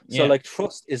 right? So Yeah. like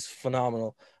Trust is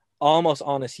phenomenal. Almost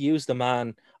Honest, Use the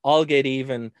Man, All Get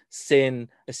Even, Sin,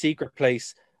 A Secret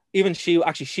Place. Even She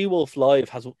Wolf Live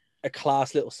has a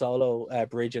class little solo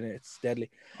bridge in it. It's deadly.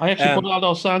 I actually put Um, all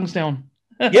those songs down.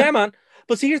 yeah, man.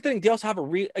 But see, here's the thing: they also have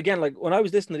again, like when I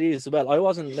was listening to these as well, I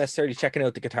wasn't necessarily checking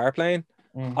out the guitar playing.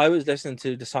 Mm, I was listening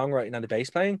to the songwriting and the bass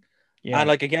playing. And yeah.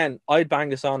 like again, I'd bang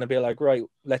this on and be like, right,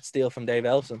 let's steal from Dave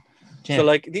Ellefson. So Yeah.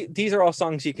 like these are all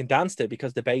songs you can dance to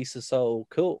because the bass is so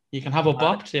cool. You can have a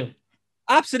bop too.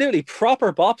 Absolutely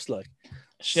proper bops, like.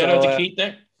 Shout out So to Keith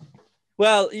there.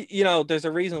 well, there's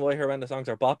a reason why Horrendous songs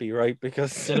are boppy, right?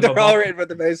 Because Bit of a they're all bop. written with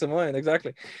the bass in mind,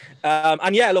 exactly.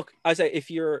 And yeah, look, I say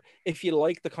if you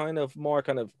like the kind of more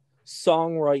kind of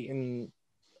songwriting,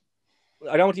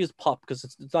 I don't want to use pop because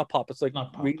it's not pop. It's like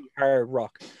Not pop. really hard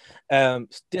rock.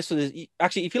 This was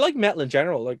actually, if you like metal in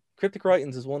general, like Cryptic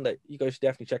Writings is one that you guys should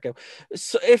definitely check out.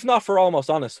 So, if not for Almost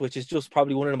Honest, which is just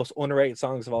probably one of the most underrated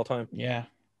songs of all time. Yeah,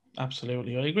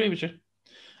 absolutely. I agree with you.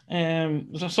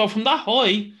 So from that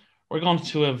high, we're going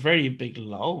to a very big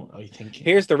low, I think.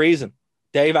 Here's the reason.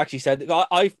 Dave actually said,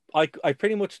 I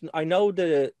pretty much, I know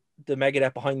the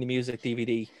Megadeth Behind the Music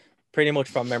DVD pretty much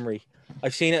from memory.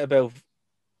 I've seen it about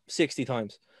 60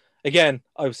 times. Again,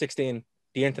 I was 16.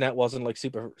 The internet wasn't like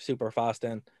super, super fast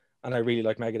then. And I really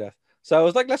like Megadeth. So I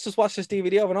was like, let's just watch this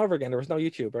DVD over and over again. There was no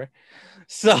YouTube, right?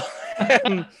 So,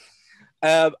 and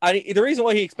the reason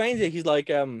why he explains it, he's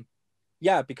like,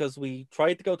 yeah, because we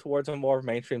tried to go towards a more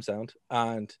mainstream sound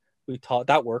and we thought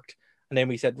that worked. And then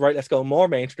we said, right, let's go more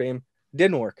mainstream.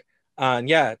 Didn't work. And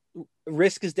yeah,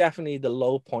 Risk is definitely the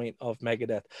low point of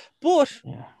Megadeth. But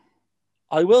Yeah.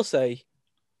 I will say,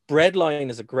 Breadline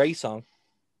is a great song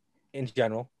in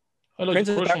general. I like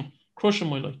Princess Crush Bar- 'em. Crush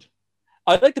 'em I liked.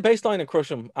 I like the bass line in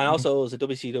Crush 'em, and also it was a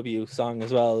WCW song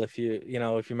as well, if you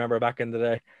remember back in the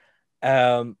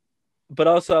day. But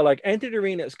also like Enter the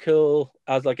Arena is cool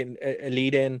as like a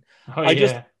lead in. Oh I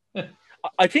just yeah.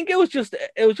 I think it was just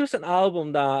an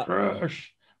album that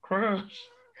Crush.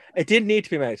 it didn't need to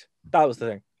be made. That was the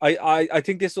thing. I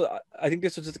think this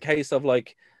was just a case of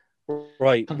like,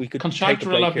 right, we could take a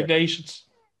Contractual break here. obligations.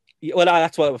 Well,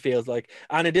 that's what it feels like.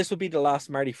 And this would be the last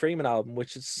Marty Freeman album,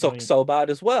 which sucks Right. so bad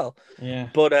as well. Yeah.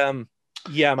 But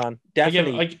yeah, man,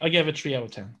 definitely. I gave it 3 out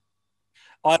of 10.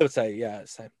 I would say, yeah,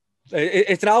 same.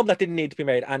 It's an album that didn't need to be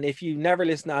made, and if you never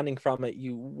listen to anything from it,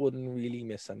 you wouldn't really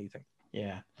miss anything.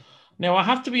 Yeah. Now I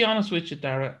have to be honest with you,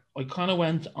 Dara. I kind of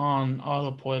went on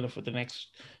autopilot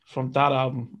from that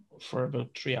album for about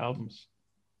 3 albums.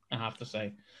 I have to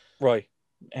say. Right.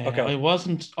 Okay. I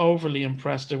wasn't overly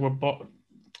impressed. They were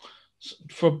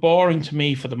boring to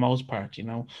me for the most part.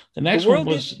 The next one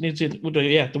was The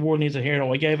World Needs a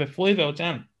Hero. I gave it 5 out of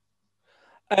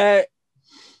 10.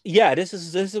 Yeah, this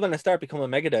is when I start becoming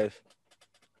Megadeth.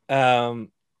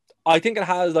 I think it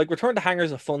has like Return to Hangar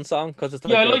is a fun song because it's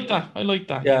like I like that. I like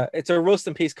that. Yeah, it's a Rust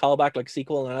in Peace callback like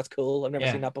sequel, and that's cool. I've never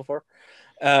seen that before.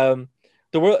 The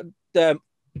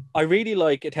I really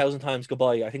like A Thousand Times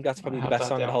Goodbye. I think that's I probably the have best that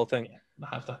song of the down. whole thing. Yeah,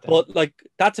 I have that down. But like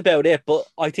that's about it. But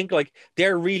I think like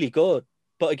they're really good.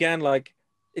 But again, like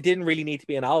it didn't really need to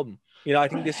be an album. You know, I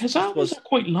think His this albums was are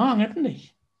quite long, aren't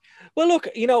they? well. Look,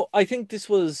 you know, I think this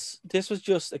was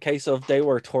just a case of they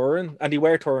were touring and they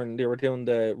were touring. They were doing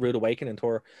the Rude Awakening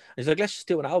tour. And he's like, let's just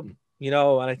do an album. You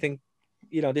know, and I think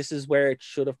this is where it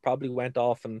should have probably went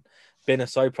off and been a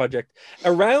side project.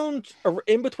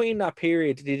 In between that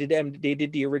period, they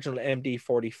did the original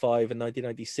MD45 in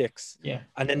 1996, Yeah.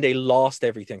 and then they lost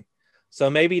everything. So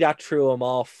maybe that threw them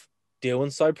off doing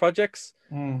side projects.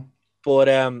 Mm. But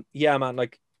yeah, man,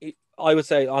 like I would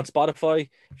say on Spotify,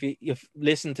 if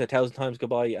listen to A Thousand Times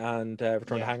Goodbye and Return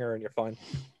to Yeah. Hanger, and you're fine.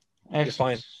 You're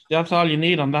Excellent. fine. That's all you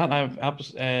need on that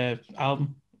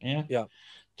album. Yeah. Yeah.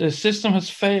 The System Has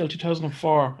Failed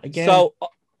 2004. Again, So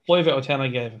 5 out of 10 I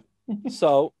gave it.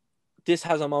 so this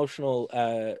has emotional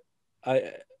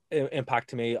impact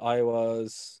to me. I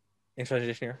was in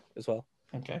transition year as well,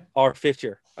 Okay. or fifth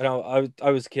year. I know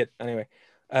I was a kid anyway,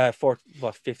 fourth,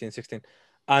 15, 16,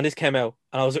 and this came out,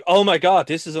 and I was like, oh my god,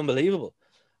 this is unbelievable.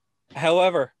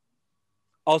 However,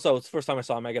 also it's the first time I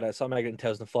saw Megadeth. I saw Megadeth in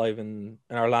 2005 in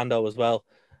Orlando as well,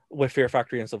 with Fear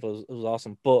Factory and stuff. It was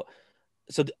awesome. But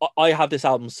so I have this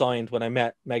album signed when I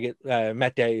met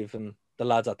Dave and the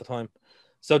lads at the time.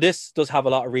 So this does have a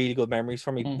lot of really good memories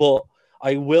for me. Mm. But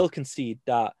I will concede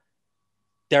that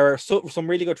there are some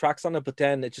really good tracks on it, but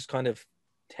then it just kind of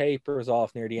tapers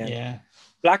off near the end. Yeah.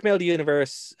 Blackmail the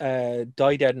Universe, Die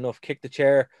Dead Enough, Kick the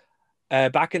Chair.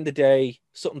 Back in the day,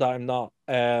 something that I'm not.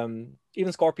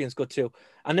 Even Scorpion's good too.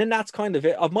 And then that's kind of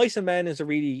it. Of Mice and Men is a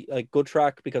really like good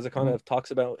track because it kind of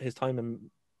talks about his time in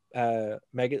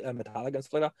Metallica and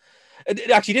stuff like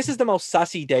that. Actually, this is the most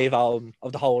sassy Dave album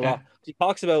of the whole lot. He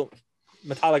talks about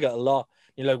Metallica a lot.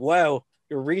 You're like, wow,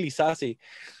 you're really sassy.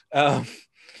 And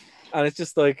it's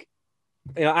just like,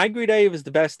 Angry Dave is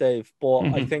the best Dave, but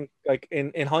I think like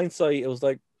in hindsight, it was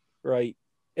like, right,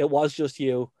 it was just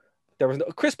you. There was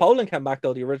Chris Poland came back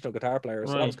though, the original guitar player,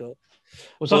 so that was cool.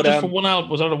 Was that just for one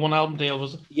album? Was that a one album deal?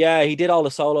 Was it? Yeah, he did all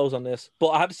the solos on this. But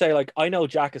I have to say, like, I know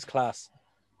Jack is class.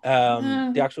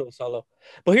 The actual solo.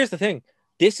 But here's the thing: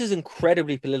 this is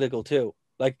incredibly political too.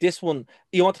 Like this one,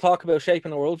 you want to talk about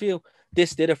shaping a worldview?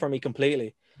 This did it for me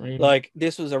completely. Really? Like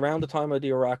this was around the time of the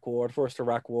Iraq War, the first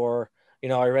Iraq War.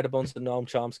 I read a bunch of Noam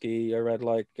Chomsky. I read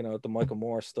like the Michael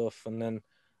Moore stuff, and then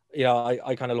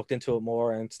I kind of looked into it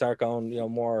more and start going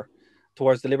more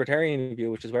towards the libertarian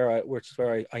view, which is where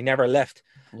I never left.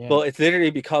 Yeah. But it's literally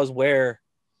because where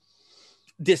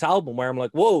this album where I'm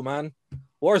like, whoa, man,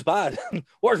 war's bad.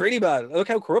 War's really bad. Look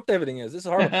how corrupt everything is. This is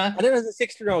horrible. And then as a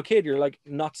 16-year-old kid, you're like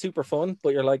not super fun,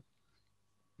 but you're like,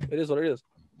 it is what it is.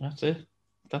 That's it.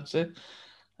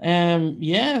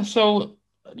 Yeah. So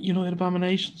United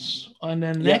Abominations, and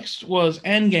then next was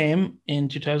Endgame in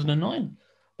 2009.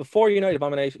 Before United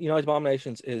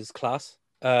Abominations is class.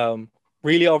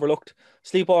 Really overlooked.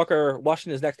 Sleepwalker,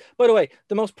 Washington is next. By the way,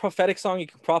 the most prophetic song you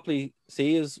can probably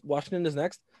see is Washington is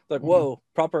next. Like, whoa,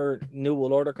 proper New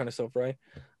World Order kind of stuff, right?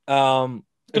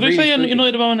 Did I say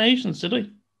United Abominations? Did I?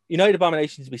 United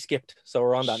Abominations we skipped, so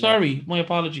we're on that. Sorry, my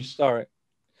apologies. Sorry.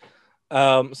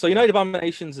 So United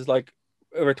Abominations is like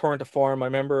a return to form. I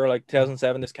remember like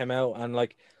 2007 this came out, and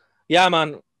like, yeah,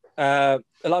 man. A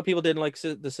lot of people didn't like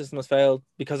The System Has Failed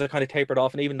because it kind of tapered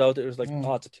off, and even though it was like,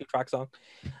 oh, it's a 2-track song,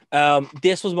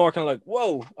 this was more kind of like,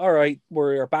 whoa, all right,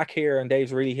 we're back here, and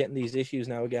Dave's really hitting these issues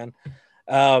now again,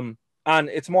 and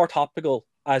it's more topical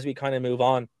as we kind of move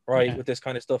on, right, with this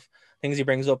kind of stuff. Things he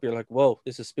brings up, you're like, whoa,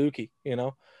 this is spooky,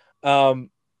 Blessed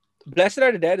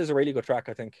Are the Dead is a really good track.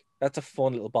 I think that's a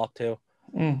fun little bop too.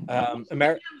 I'll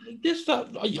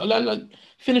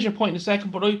finish your point in a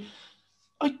second, but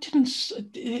it didn't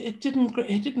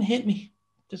hit me,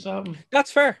 this album.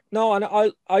 That's fair. No, and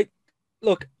I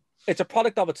look, it's a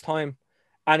product of its time,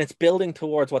 and it's building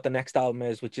towards what the next album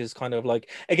is, which is kind of like,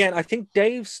 again, I think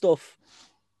Dave's stuff,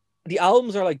 the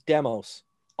albums are like demos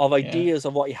of ideas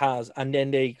of what he has, and then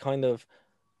they kind of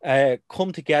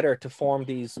come together to form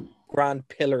these grand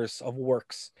pillars of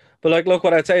works. But like, look,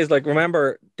 what I'd say is like,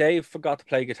 remember, Dave forgot to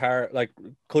play guitar, like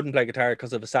couldn't play guitar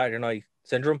because of a Saturday Night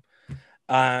Syndrome.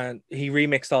 And he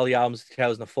remixed all the albums in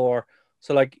 2004.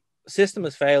 So like System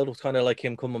Has Failed was kind of like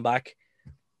him coming back.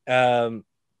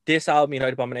 This album,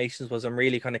 United Abominations, was him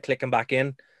really kind of clicking back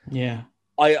in. Yeah.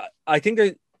 I think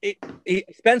that he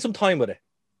spend some time with it.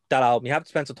 That album, you have to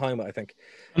spend some time with it, I think.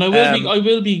 And I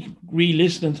will be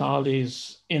re-listening to all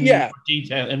these in more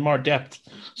detail, in more depth.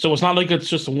 So it's not like it's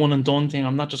just a one and done thing.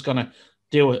 I'm not just gonna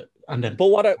do it and then.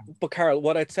 But Carol,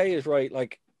 what I'd say is right,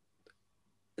 like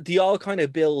they all kind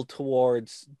of build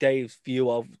towards Dave's view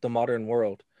of the modern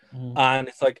world. Mm. And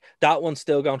it's like that one's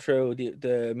still going through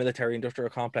the military industrial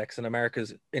complex and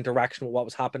America's interaction with what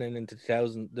was happening in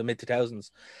the mid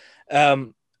 2000s.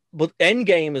 But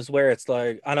Endgame is where it's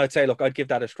like, and I'd say, look, I'd give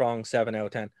that a strong 7 out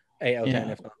of 10, 8 out of 10,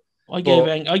 if not. I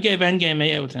gave Endgame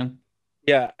 8 out of 10.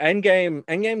 Yeah,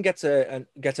 Endgame gets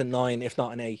a 9, if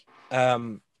not an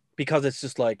 8. Because it's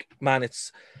just like, man,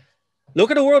 it's look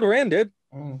at the world we're in, dude.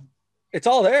 Mm. It's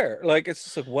all there. Like, it's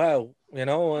just like, wow,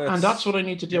 and that's what I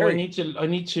need to do. I need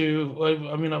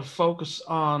to I'll focus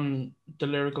on the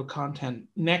lyrical content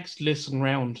next listen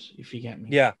round, if you get me.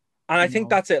 Yeah. And I think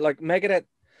that's it. Like, Megadeth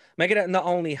not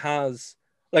only has,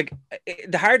 like,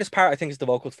 the hardest part, I think, is the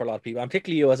vocals for a lot of people, and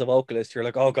particularly you as a vocalist. You're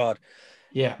like, oh god.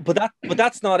 Yeah. But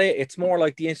that's not it. It's more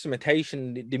like the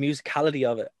instrumentation, the musicality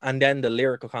of it, and then the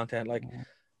lyrical content. Like,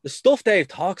 the stuff Dave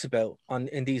talks about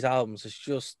in these albums is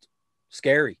just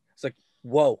scary. It's like,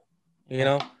 whoa,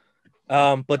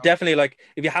 But definitely, like,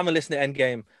 if you haven't listened to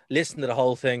Endgame, listen to the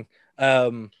whole thing.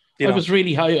 I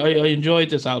enjoyed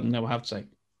this album now, I have to say.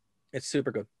 It's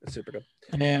super good.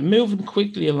 Moving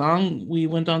quickly along, we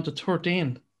went on to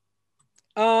 13.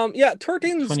 Yeah,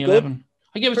 13's good.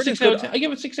 I give it 6 out of 10. I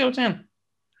give it 6 out of 10.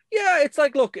 Yeah, it's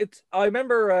like, look, I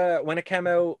remember when it came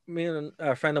out, me and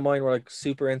a friend of mine were like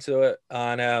super into it,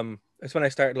 and it's when I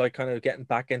started like kind of getting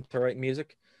back into writing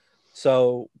music.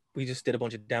 So we just did a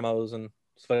bunch of demos and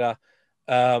stuff like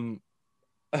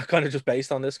that. Kind of just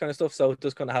based on this kind of stuff, so it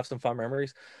does kind of have some fun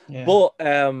memories. Yeah. But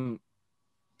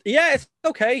yeah, it's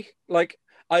okay. Like,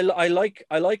 I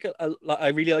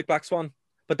really like Black Swan,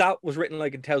 but that was written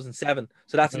like in 2007,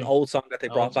 so that's an old song that they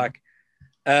brought back.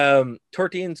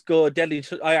 13's good.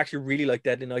 I actually really like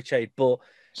Deadly Nightshade, but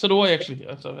so do I actually.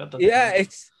 Yeah,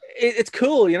 it's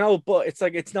cool, but it's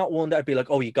like, it's not one that I'd be like,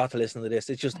 oh, you got to listen to this.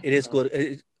 It's just, it is good.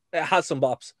 It has some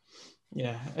bops.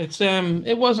 Yeah,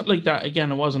 it wasn't like that.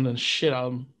 Again, it wasn't a shit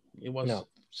album. It was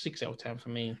 6 out of 10 for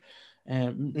me.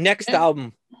 Next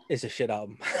album is a shit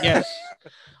album. Yes.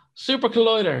 Super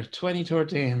Collider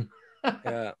 2013.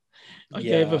 Yeah. I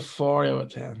gave it 4 out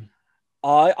of 10.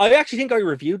 I actually think I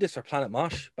reviewed this for Planet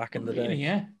Mosh back in the day.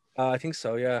 Yeah. I think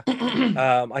so, yeah.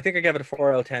 I think I gave it a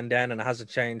 4 out of 10 then, and it hasn't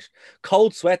changed.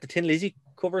 Cold Sweat, the Tin Lizzy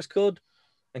cover's good,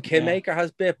 and Kidmaker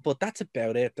has bit, but that's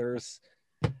about it.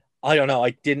 I don't know. I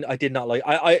did not like.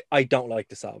 I don't like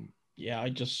this album. Yeah,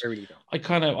 I really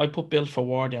don't. I put Built for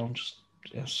War down,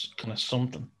 just kind of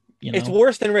something. It's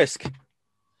worse than Risk.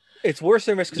 It's worse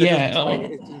than Risk because it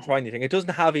doesn't try anything. It doesn't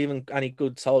have even any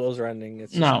good solos or anything.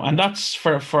 It's just, and that's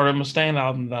for a Mustaine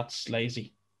album. That's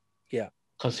lazy. Yeah,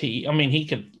 because he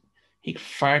could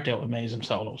fart out amazing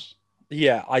solos.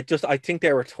 Yeah, I think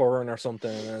they were touring or something,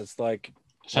 and it's like,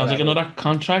 sounds like another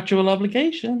contractual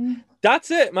obligation. That's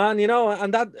it, man.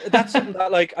 And that's something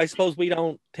that, like, I suppose we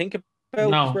don't think about.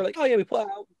 No. We're like, oh yeah, we put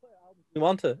out. We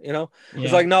want to,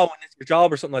 It's like, no, when it's your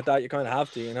job or something like that, you kind of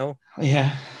have to,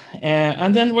 Yeah.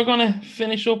 And then we're going to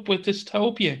finish up with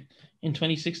Dystopia in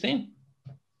 2016.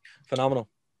 Phenomenal.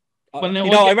 Well,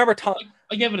 now, I remember Tom.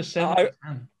 I gave it a 7.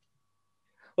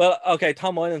 Well, okay,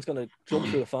 Tom Moylan's going to jump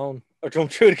through the phone or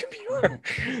jump through the computer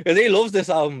because he loves this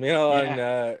album,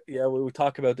 and we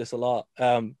talk about this a lot.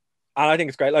 And I think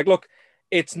it's great. Like, look,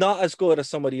 it's not as good as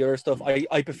some of the other stuff.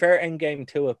 I prefer Endgame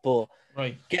to it, but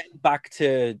getting back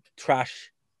to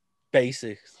trash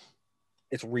basics,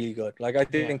 it's really good. Like, I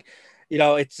think,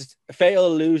 it's Fatal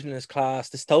Illusion is class.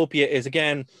 Dystopia is,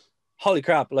 again, holy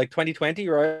crap, like 2020,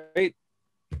 right?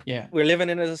 Yeah. We're living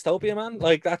in a dystopia, man.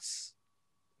 Like, that's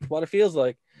what it feels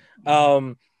like.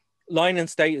 Line and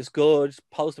State is good.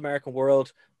 Post-American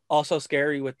world, also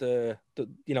scary with the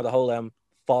whole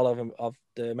fall of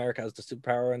the America as the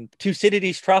superpower. And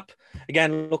Thucydides Trap,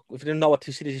 again, look, if you didn't know what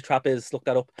Thucydides Trap is, look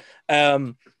that up.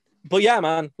 But yeah,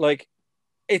 man, like,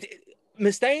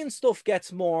 Mustaine stuff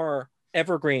gets more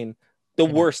evergreen the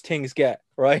worse things get,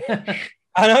 right?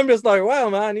 And I'm just like, wow,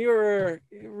 man, you're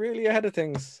really ahead of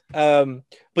things. But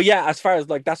yeah, as far as,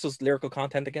 like, that's just lyrical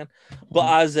content again. But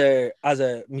as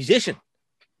a musician,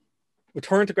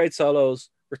 return to great solos,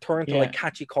 return to like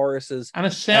catchy choruses, and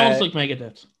it sounds like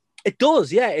Megadeth. It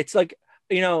does, yeah. It's like,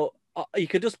 you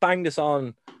could just bang this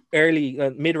on early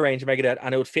mid-range Megadeth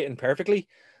and it would fit in perfectly,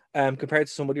 compared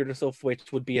to some of the other stuff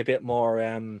which would be a bit more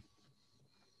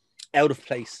out of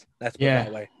place. Let's put it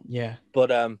that way. Yeah.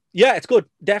 But it's good.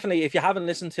 Definitely, if you haven't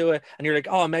listened to it and you're like,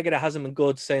 oh, Megadeth hasn't been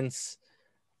good since,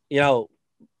 Countdown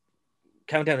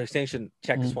to Extinction,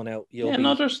 check this one out. You'll be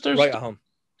there's right at home.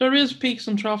 There is peaks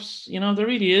and troughs, there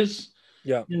really is.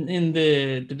 Yeah. In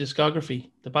the discography,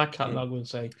 the back catalogue, we'll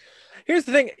say. Here's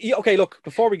the thing. Okay, look,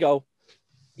 before we go,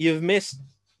 you've missed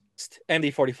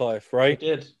MD45, right? I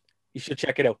did. You should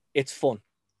check it out. It's fun.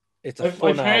 It's a I've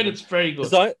fun heard album. it's very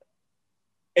good.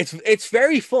 It's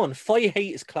very fun. Fight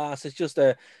Hate is class. It's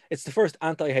the first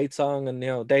anti-hate song,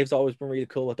 and Dave's always been really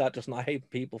cool with that, just not hating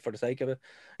people for the sake of it.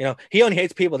 He only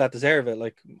hates people that deserve it.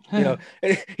 Like,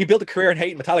 he built a career in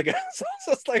hating Metallica. So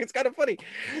it's like, it's kind of funny.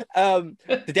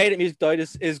 The Day That Music Died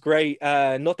is great.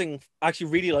 Nothing,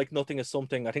 actually really like Nothing Is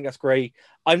Something. I think that's great.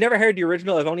 I've never heard the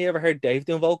original. I've only ever heard Dave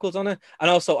doing vocals on it. And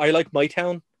also I like My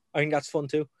Town. I think that's fun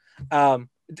too.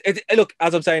 Look,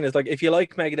 as I'm saying, is like, if you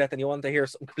like Megadeth and you want to hear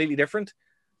something completely different,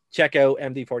 check out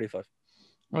MD45.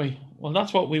 Right. Well,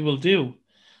 that's what we will do.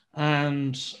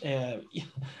 And I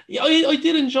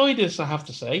did enjoy this, I have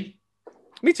to say.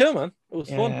 Me too, man. It was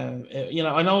fun.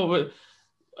 I know,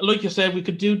 like you said, we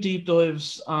could do deep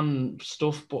dives on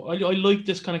stuff, but I like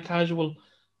this kind of casual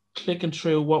clicking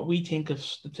through what we think of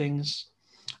the things.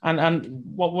 And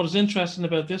what was interesting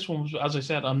about this one was, as I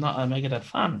said, I'm not a Megadeth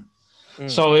fan.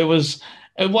 So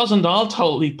it wasn't all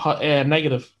totally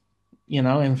negative.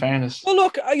 In fairness. Well,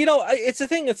 look, it's the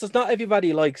thing. It's just not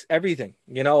everybody likes everything,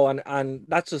 and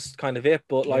that's just kind of it.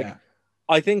 But like,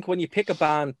 I think when you pick a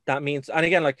band, that means, and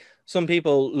again, like, some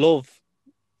people love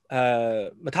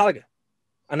Metallica,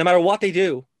 and no matter what they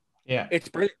do, it's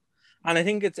brilliant. And I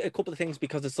think it's a couple of things,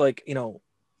 because it's like,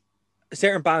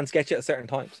 certain bands get you at certain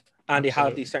times, and they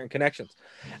have these certain connections,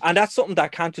 and that's something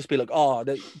that can't just be like, oh,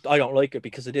 I don't like it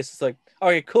because of this. It's like,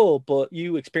 okay, cool, but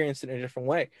you experienced it in a different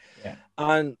way.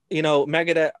 And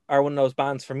Megadeth are one of those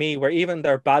bands for me where even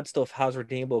their bad stuff has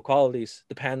redeemable qualities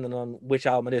depending on which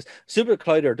album it is. Super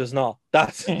Collider does not.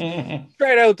 That's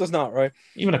straight out does not, right?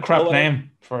 Even a crap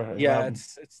name for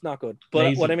it's not good. But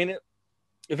lazy. What I mean,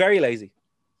 very lazy.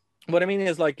 What I mean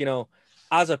is, like,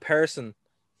 as a person,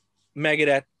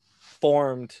 Megadeth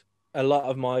formed a lot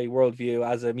of my worldview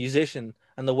as a musician,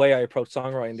 and the way I approach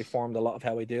songwriting, they formed a lot of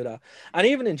how I do that. And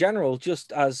even in general,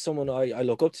 just as someone I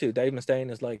look up to, Dave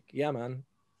Mustaine is like, yeah, man,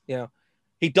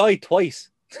 he died twice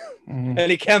and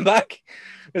he came back.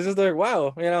 It's just like,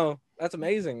 wow, that's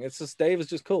amazing. It's just, Dave is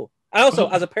just cool. And also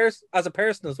as a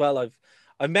person as well,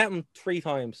 I've met him 3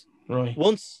 times. Right.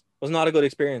 Once was not a good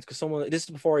experience because this is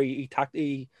before he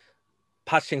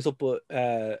patched things up with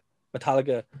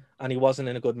Metallica, and he wasn't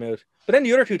in a good mood. But then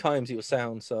the other 2 times he was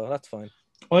sound, so that's fine.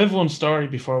 I have one story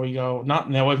before we go.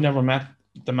 I've never met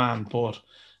the man, but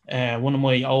one of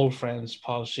my old friends,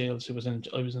 Paul Shields, I was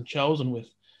in Chosen with,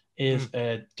 is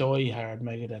a die-hard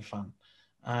Megadeth fan.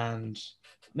 And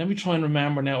let me try and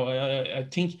remember now. I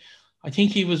think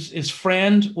his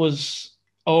friend was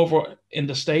over in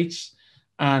the States,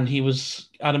 and he was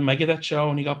at a Megadeth show,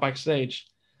 and he got backstage,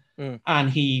 and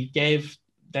he gave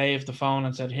Dave the phone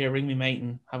and said, "Here, ring me, mate,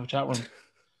 and have a chat with him."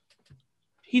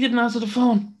 He didn't answer the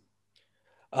phone.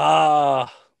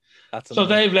 That's so annoying.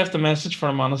 Dave left a message for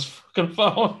him on his fucking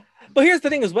phone. But here's the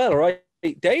thing as well, right?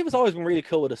 Dave has always been really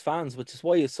cool with his fans, which is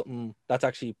why it's something that's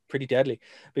actually pretty deadly.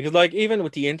 Because, like, even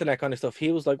with the internet kind of stuff,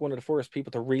 he was like one of the first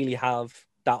people to really have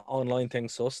that online thing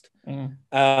sussed.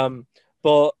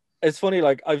 But it's funny,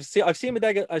 like, I've seen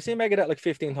Megadeth like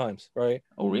 15 times, right?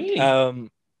 Oh, really?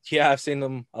 Yeah, I've seen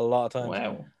them a lot of times.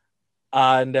 Wow.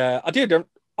 And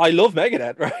I love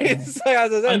Megadeth, right? It's like,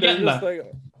 as I said, they're just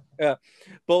like, yeah.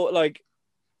 But like,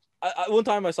 one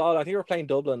time I saw it, I think we were playing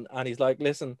Dublin, and he's like,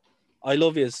 "Listen, I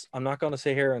love yous. I'm not going to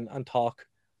sit here and talk.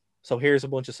 So here's a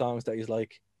bunch of songs that he's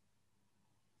like."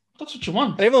 That's what you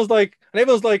want. And everyone's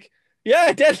like,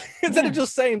 yeah, deadly. Instead of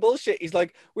just saying bullshit, he's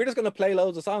like, "We're just going to play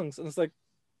loads of songs." And it's like,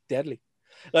 deadly.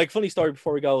 Like, funny story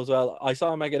before we go as well. I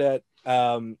saw Megadeth.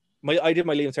 I did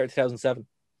my Leaving Cert 2007,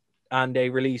 and they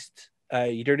released.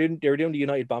 They were doing the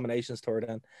United Abominations tour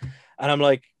then, and I'm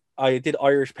like, I did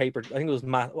Irish paper. I think it was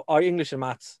math, English and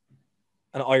maths,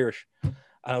 and Irish. And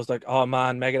I was like, oh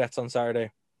man, Megadeth's on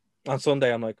Saturday. On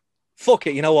Sunday, I'm like, fuck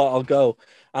it, you know what? I'll go.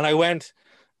 And I went,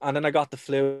 and then I got the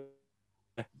flu,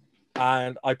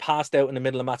 and I passed out in the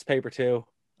middle of maths paper too.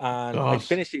 And I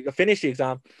finished the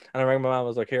exam, and I rang my mom. I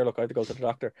was like, here, look, I have to go to the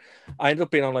doctor. I ended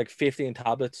up being on like 15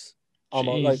 tablets,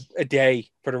 almost like a day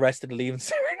for the rest of the Leaving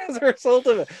Cert as a result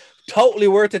of it. Totally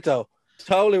worth it though.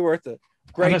 Totally worth it.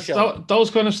 Great show. Those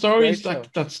kind of stories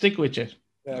that stick with you.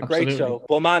 Yeah, great show.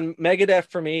 But man, Megadeth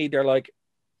for me, they're like,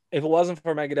 if it wasn't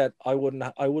for Megadeth, I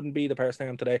wouldn't be the person I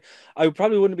am today. I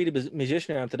probably wouldn't be the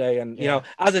musician I am today. And you know,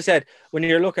 as I said, when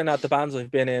you're looking at the bands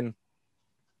I've been in,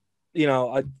 you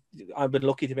know, I've been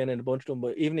lucky to be in a bunch of them.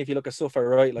 But even if you look at stuff I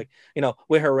write, like, you know,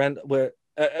 with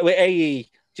AE,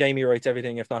 Jamie writes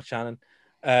everything, if not Shannon,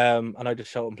 and I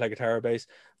just show up and play guitar or bass.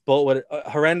 But with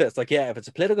Horrendous, like, yeah, if it's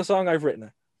a political song, I've written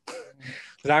it.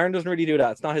 Because Aaron doesn't really do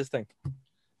that. It's not his thing.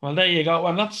 Well, there you go.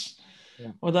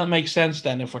 Well, that makes sense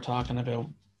then if we're talking about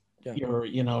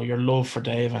your love for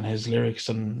Dave and his lyrics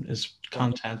and his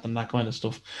content and that kind of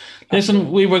stuff.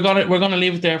 Absolutely. Listen, we're gonna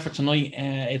leave it there for tonight.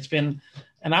 It's been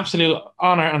an absolute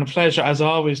honor and a pleasure as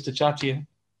always to chat to you.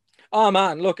 Oh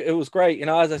man, look, it was great. You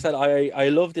know, as I said, I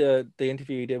love the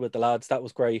interview you did with the lads. That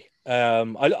was great. I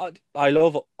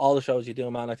love all the shows you do,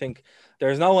 man. I think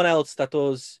there's no one else that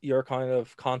does your kind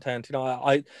of content. You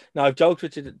know, now I've joked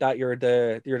with you that you're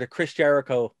the Chris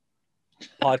Jericho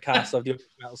podcast of the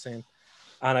metal scene,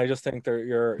 and I just think that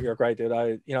you're great, dude.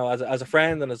 As a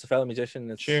friend and as a fellow musician,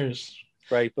 it's Cheers.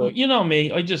 great. But you know me,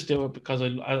 I just do it because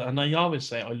I always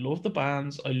say I love the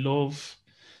bands. I love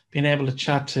being able to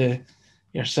chat to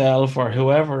yourself or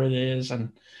whoever it is,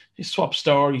 and you swap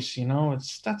stories. You know,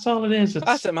 that's all it is.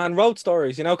 That's it, man. Road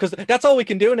stories, you know, because that's all we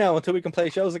can do now until we can play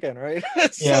shows again, right?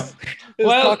 Just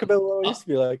talk about what it used to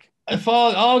be like. If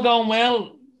all going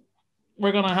well,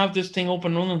 we're gonna have this thing up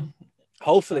and running.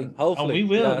 Hopefully. We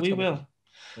will.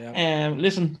 Yeah.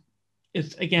 Listen,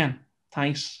 it's again,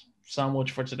 thanks so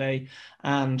much for today.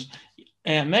 And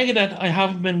Megadeth, I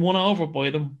haven't been won over by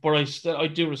them, but I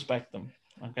do respect them.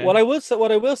 Okay. What I will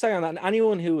say on that,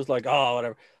 anyone who was like, oh,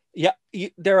 whatever, yeah,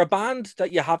 they're a band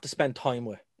that you have to spend time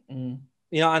with. You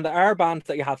know, and there are bands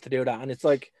that you have to do that, and it's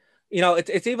like, you know,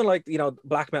 it's even like, you know,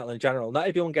 black metal in general. Not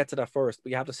everyone gets to that first,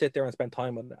 but you have to sit there and spend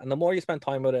time with it. And the more you spend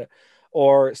time with it,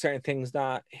 or certain things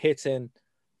that hits in,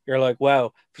 you're like,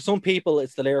 wow. For some people,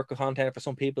 it's the lyrical content. For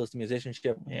some people, it's the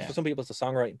musicianship. Yeah. For some people, it's the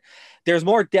songwriting. There's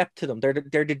more depth to them.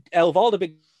 They're out of all the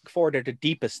big four, they're the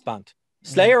deepest band.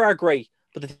 Slayer are great,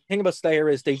 but the thing about Slayer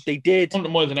is they did 100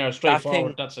 miles an hour straight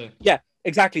forward. That's it. Yeah,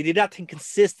 exactly. They did that thing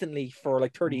consistently for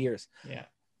like 30 years. Yeah.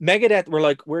 Megadeth were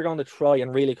like, we're going to try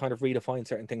and really kind of redefine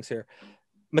certain things here.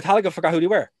 Metallica forgot who they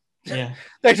were. Yeah.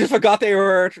 They just forgot they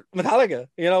were Metallica,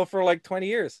 you know, for like 20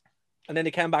 years. And then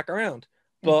they came back around.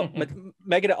 But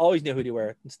Megadeth always knew who they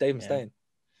were. It's Dave Mustaine.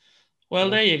 Well,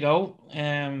 there you go.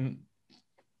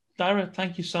 Dara,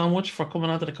 thank you so much for coming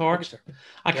onto the court.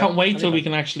 I can't wait till we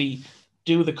can actually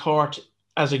do the court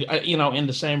as in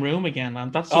the same room again.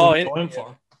 And that's what I'm going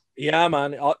for. Yeah,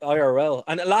 man, IRL.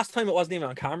 And last time it wasn't even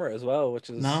on camera as well, which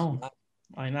is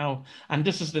I know. And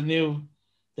this is the new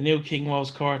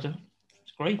KingWoes court.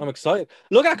 It's great. I'm excited.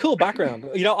 Look at that cool background.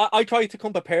 You know, I tried to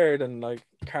come prepared, and like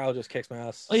Carl just kicks my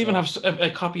ass. I even have a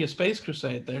copy of Space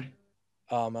Crusade there.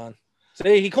 Oh man,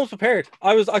 see, he comes prepared.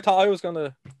 I thought I was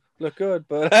gonna look good,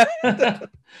 but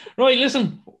right.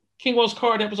 Listen, KingWoes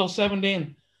court episode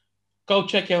 17. Go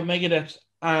check out Megadeth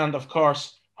and of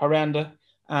course Horrenda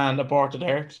and Aborted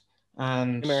Earth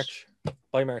and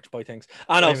buy merch, buy things.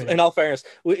 I know. In all fairness,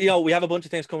 we have a bunch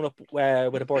of things coming up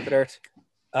with Aborted Earth.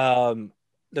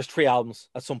 There's 3 albums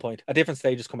at some point, at different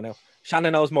stages coming out.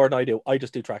 Shannon knows more than I do. I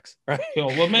just do tracks, right? Cool.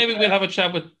 Well, maybe we'll have a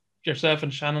chat with yourself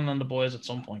and Shannon and the boys at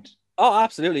some point. Oh,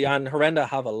 absolutely. And Horrenda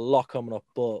have a lot coming up,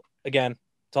 but again,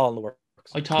 it's all in the works.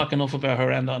 I talk enough about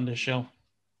Horrenda on this show.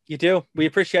 You do. We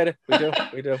appreciate it. We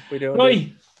do.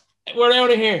 Right. We're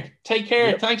out of here. Take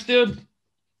care. Yep. Thanks, dude.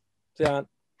 See you, man.